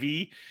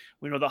Hy-Vee.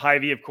 We know the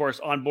Hy-Vee, of course,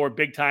 on board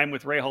big time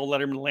with Rahal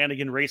Letterman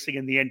Lanigan Racing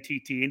in the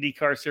NTT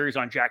IndyCar Series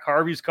on Jack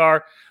Harvey's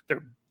car.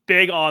 They're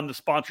big on the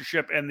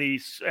sponsorship and the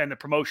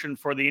promotion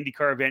for the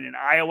IndyCar event in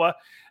Iowa.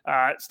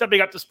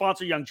 Stepping up to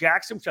sponsor young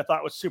Jackson, which I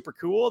thought was super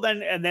cool.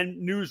 And then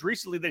news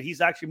recently that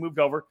he's actually moved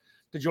over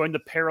to join the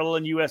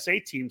Parolin USA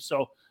team.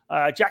 So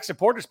Jackson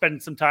Porter spending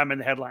some time in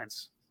the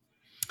headlines.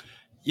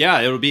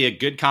 Yeah, it'll be a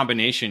good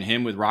combination.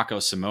 Him with Rocco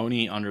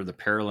Simoni under the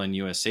Parolin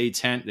USA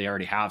tent. They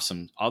already have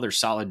some other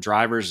solid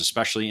drivers,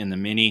 especially in the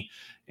mini,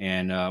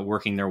 and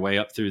working their way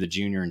up through the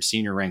junior and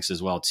senior ranks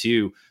as well,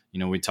 too.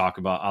 We talk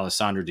about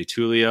Alessandro Di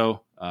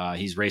Tullio.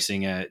 He's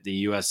racing at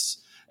the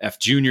USF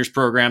Juniors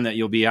program that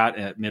you'll be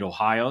at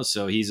Mid-Ohio.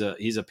 So he's a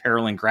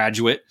Parolin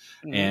graduate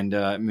and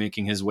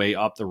making his way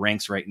up the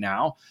ranks right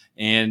now.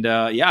 And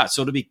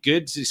so it'll be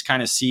good to just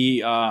kind of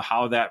see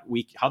how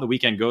the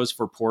weekend goes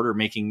for Porter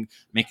making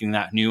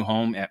that new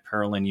home at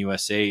Parolin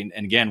USA.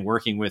 And again,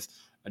 working with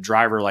a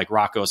driver like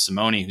Rocco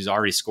Simoni, who's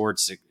already scored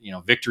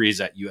victories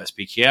at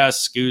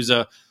USBKS,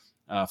 SCUSA,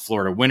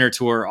 Florida Winter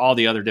Tour, all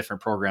the other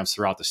different programs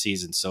throughout the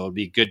season. So it'll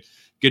be good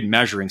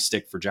measuring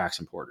stick for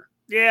Jackson Porter.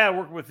 Yeah,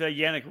 working with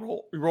Yannick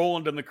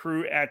Roland and the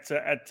crew at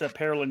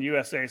Parolin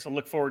USA. So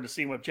look forward to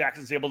seeing what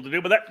Jackson's able to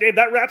do. But Dave,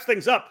 that wraps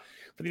things up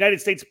for the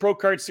United States Pro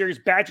Kart Series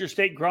Badger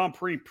State Grand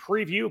Prix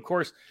preview. Of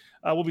course,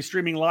 we'll be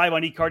streaming live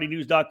on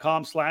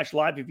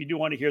ekartingnews.com/live. If you do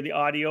want to hear the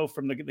audio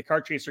from the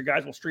Kart Chaser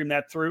guys, we'll stream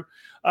that through.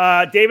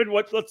 David,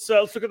 let's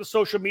look at the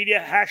social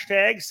media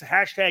hashtags.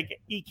 Hashtag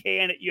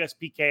EKN at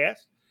USPKS.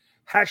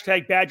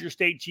 Hashtag Badger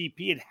State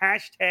GP and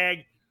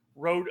hashtag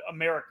Road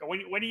America. When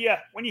are you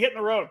hitting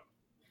the road?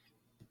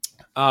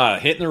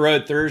 Hitting the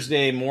road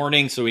Thursday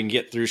morning so we can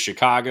get through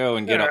Chicago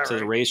and get up to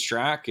the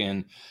racetrack.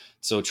 And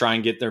so try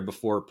and get there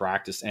before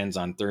practice ends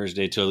on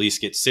Thursday to at least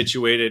get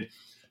situated,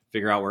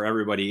 figure out where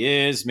everybody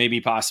is,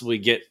 maybe possibly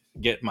get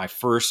my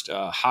first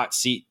hot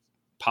seat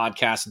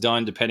podcast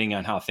done, depending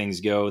on how things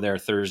go there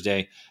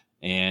Thursday,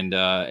 and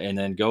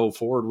then go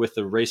forward with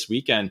the race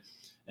weekend.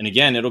 And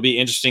again, it'll be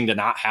interesting to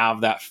not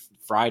have that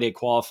Friday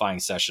qualifying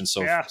session.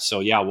 So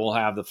we'll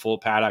have the full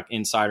paddock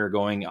insider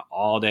going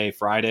all day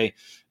Friday,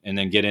 and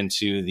then get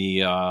into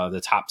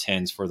the top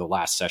 10s for the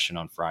last session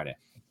on Friday.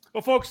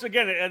 Well, folks,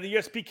 again, the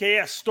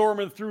USPKS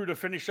storming through to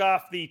finish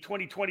off the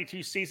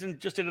 2022 season,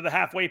 just into the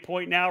halfway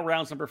point now.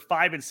 Rounds number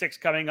 5 and 6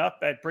 coming up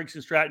at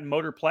Briggs & Stratton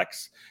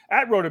Motorplex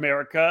at Road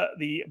America,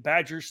 the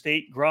Badger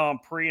State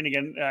Grand Prix. And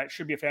again, it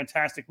should be a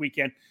fantastic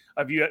weekend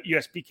of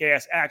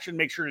USPKS action.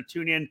 Make sure to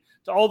tune in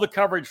to all the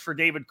coverage for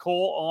David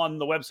Cole on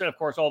the website. Of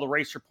course, all the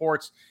race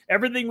reports,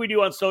 everything we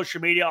do on social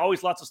media,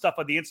 always lots of stuff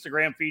on the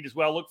Instagram feed as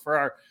well. Look for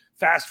our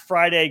Fast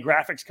Friday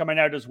graphics coming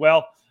out as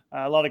well.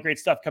 A lot of great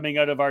stuff coming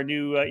out of our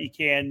new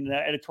EKN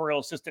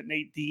editorial assistant,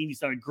 Nate Dean. He's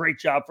done a great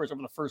job for us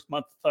over the first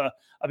month of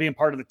being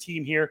part of the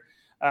team here.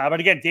 But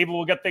again, David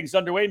will get things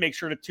underway. Make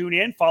sure to tune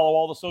in, follow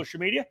all the social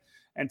media.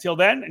 Until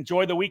then,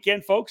 enjoy the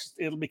weekend, folks.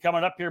 It'll be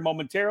coming up here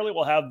momentarily.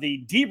 We'll have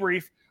the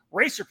Debrief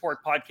Race Report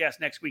podcast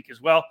next week as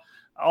well.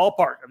 All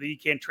part of the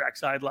EKN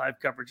Trackside Live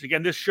coverage.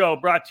 Again, this show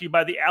brought to you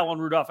by the Alan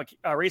Rudolph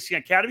Racing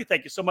Academy.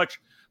 Thank you so much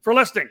for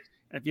listening.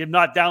 And if you have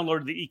not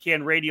downloaded the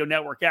EKN Radio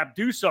Network app,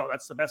 do so.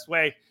 That's the best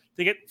way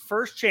to get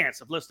first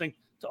chance of listening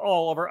to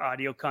all of our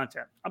audio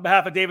content. On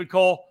behalf of David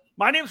Cole,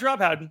 my name is Rob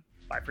Howden.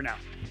 Bye for now.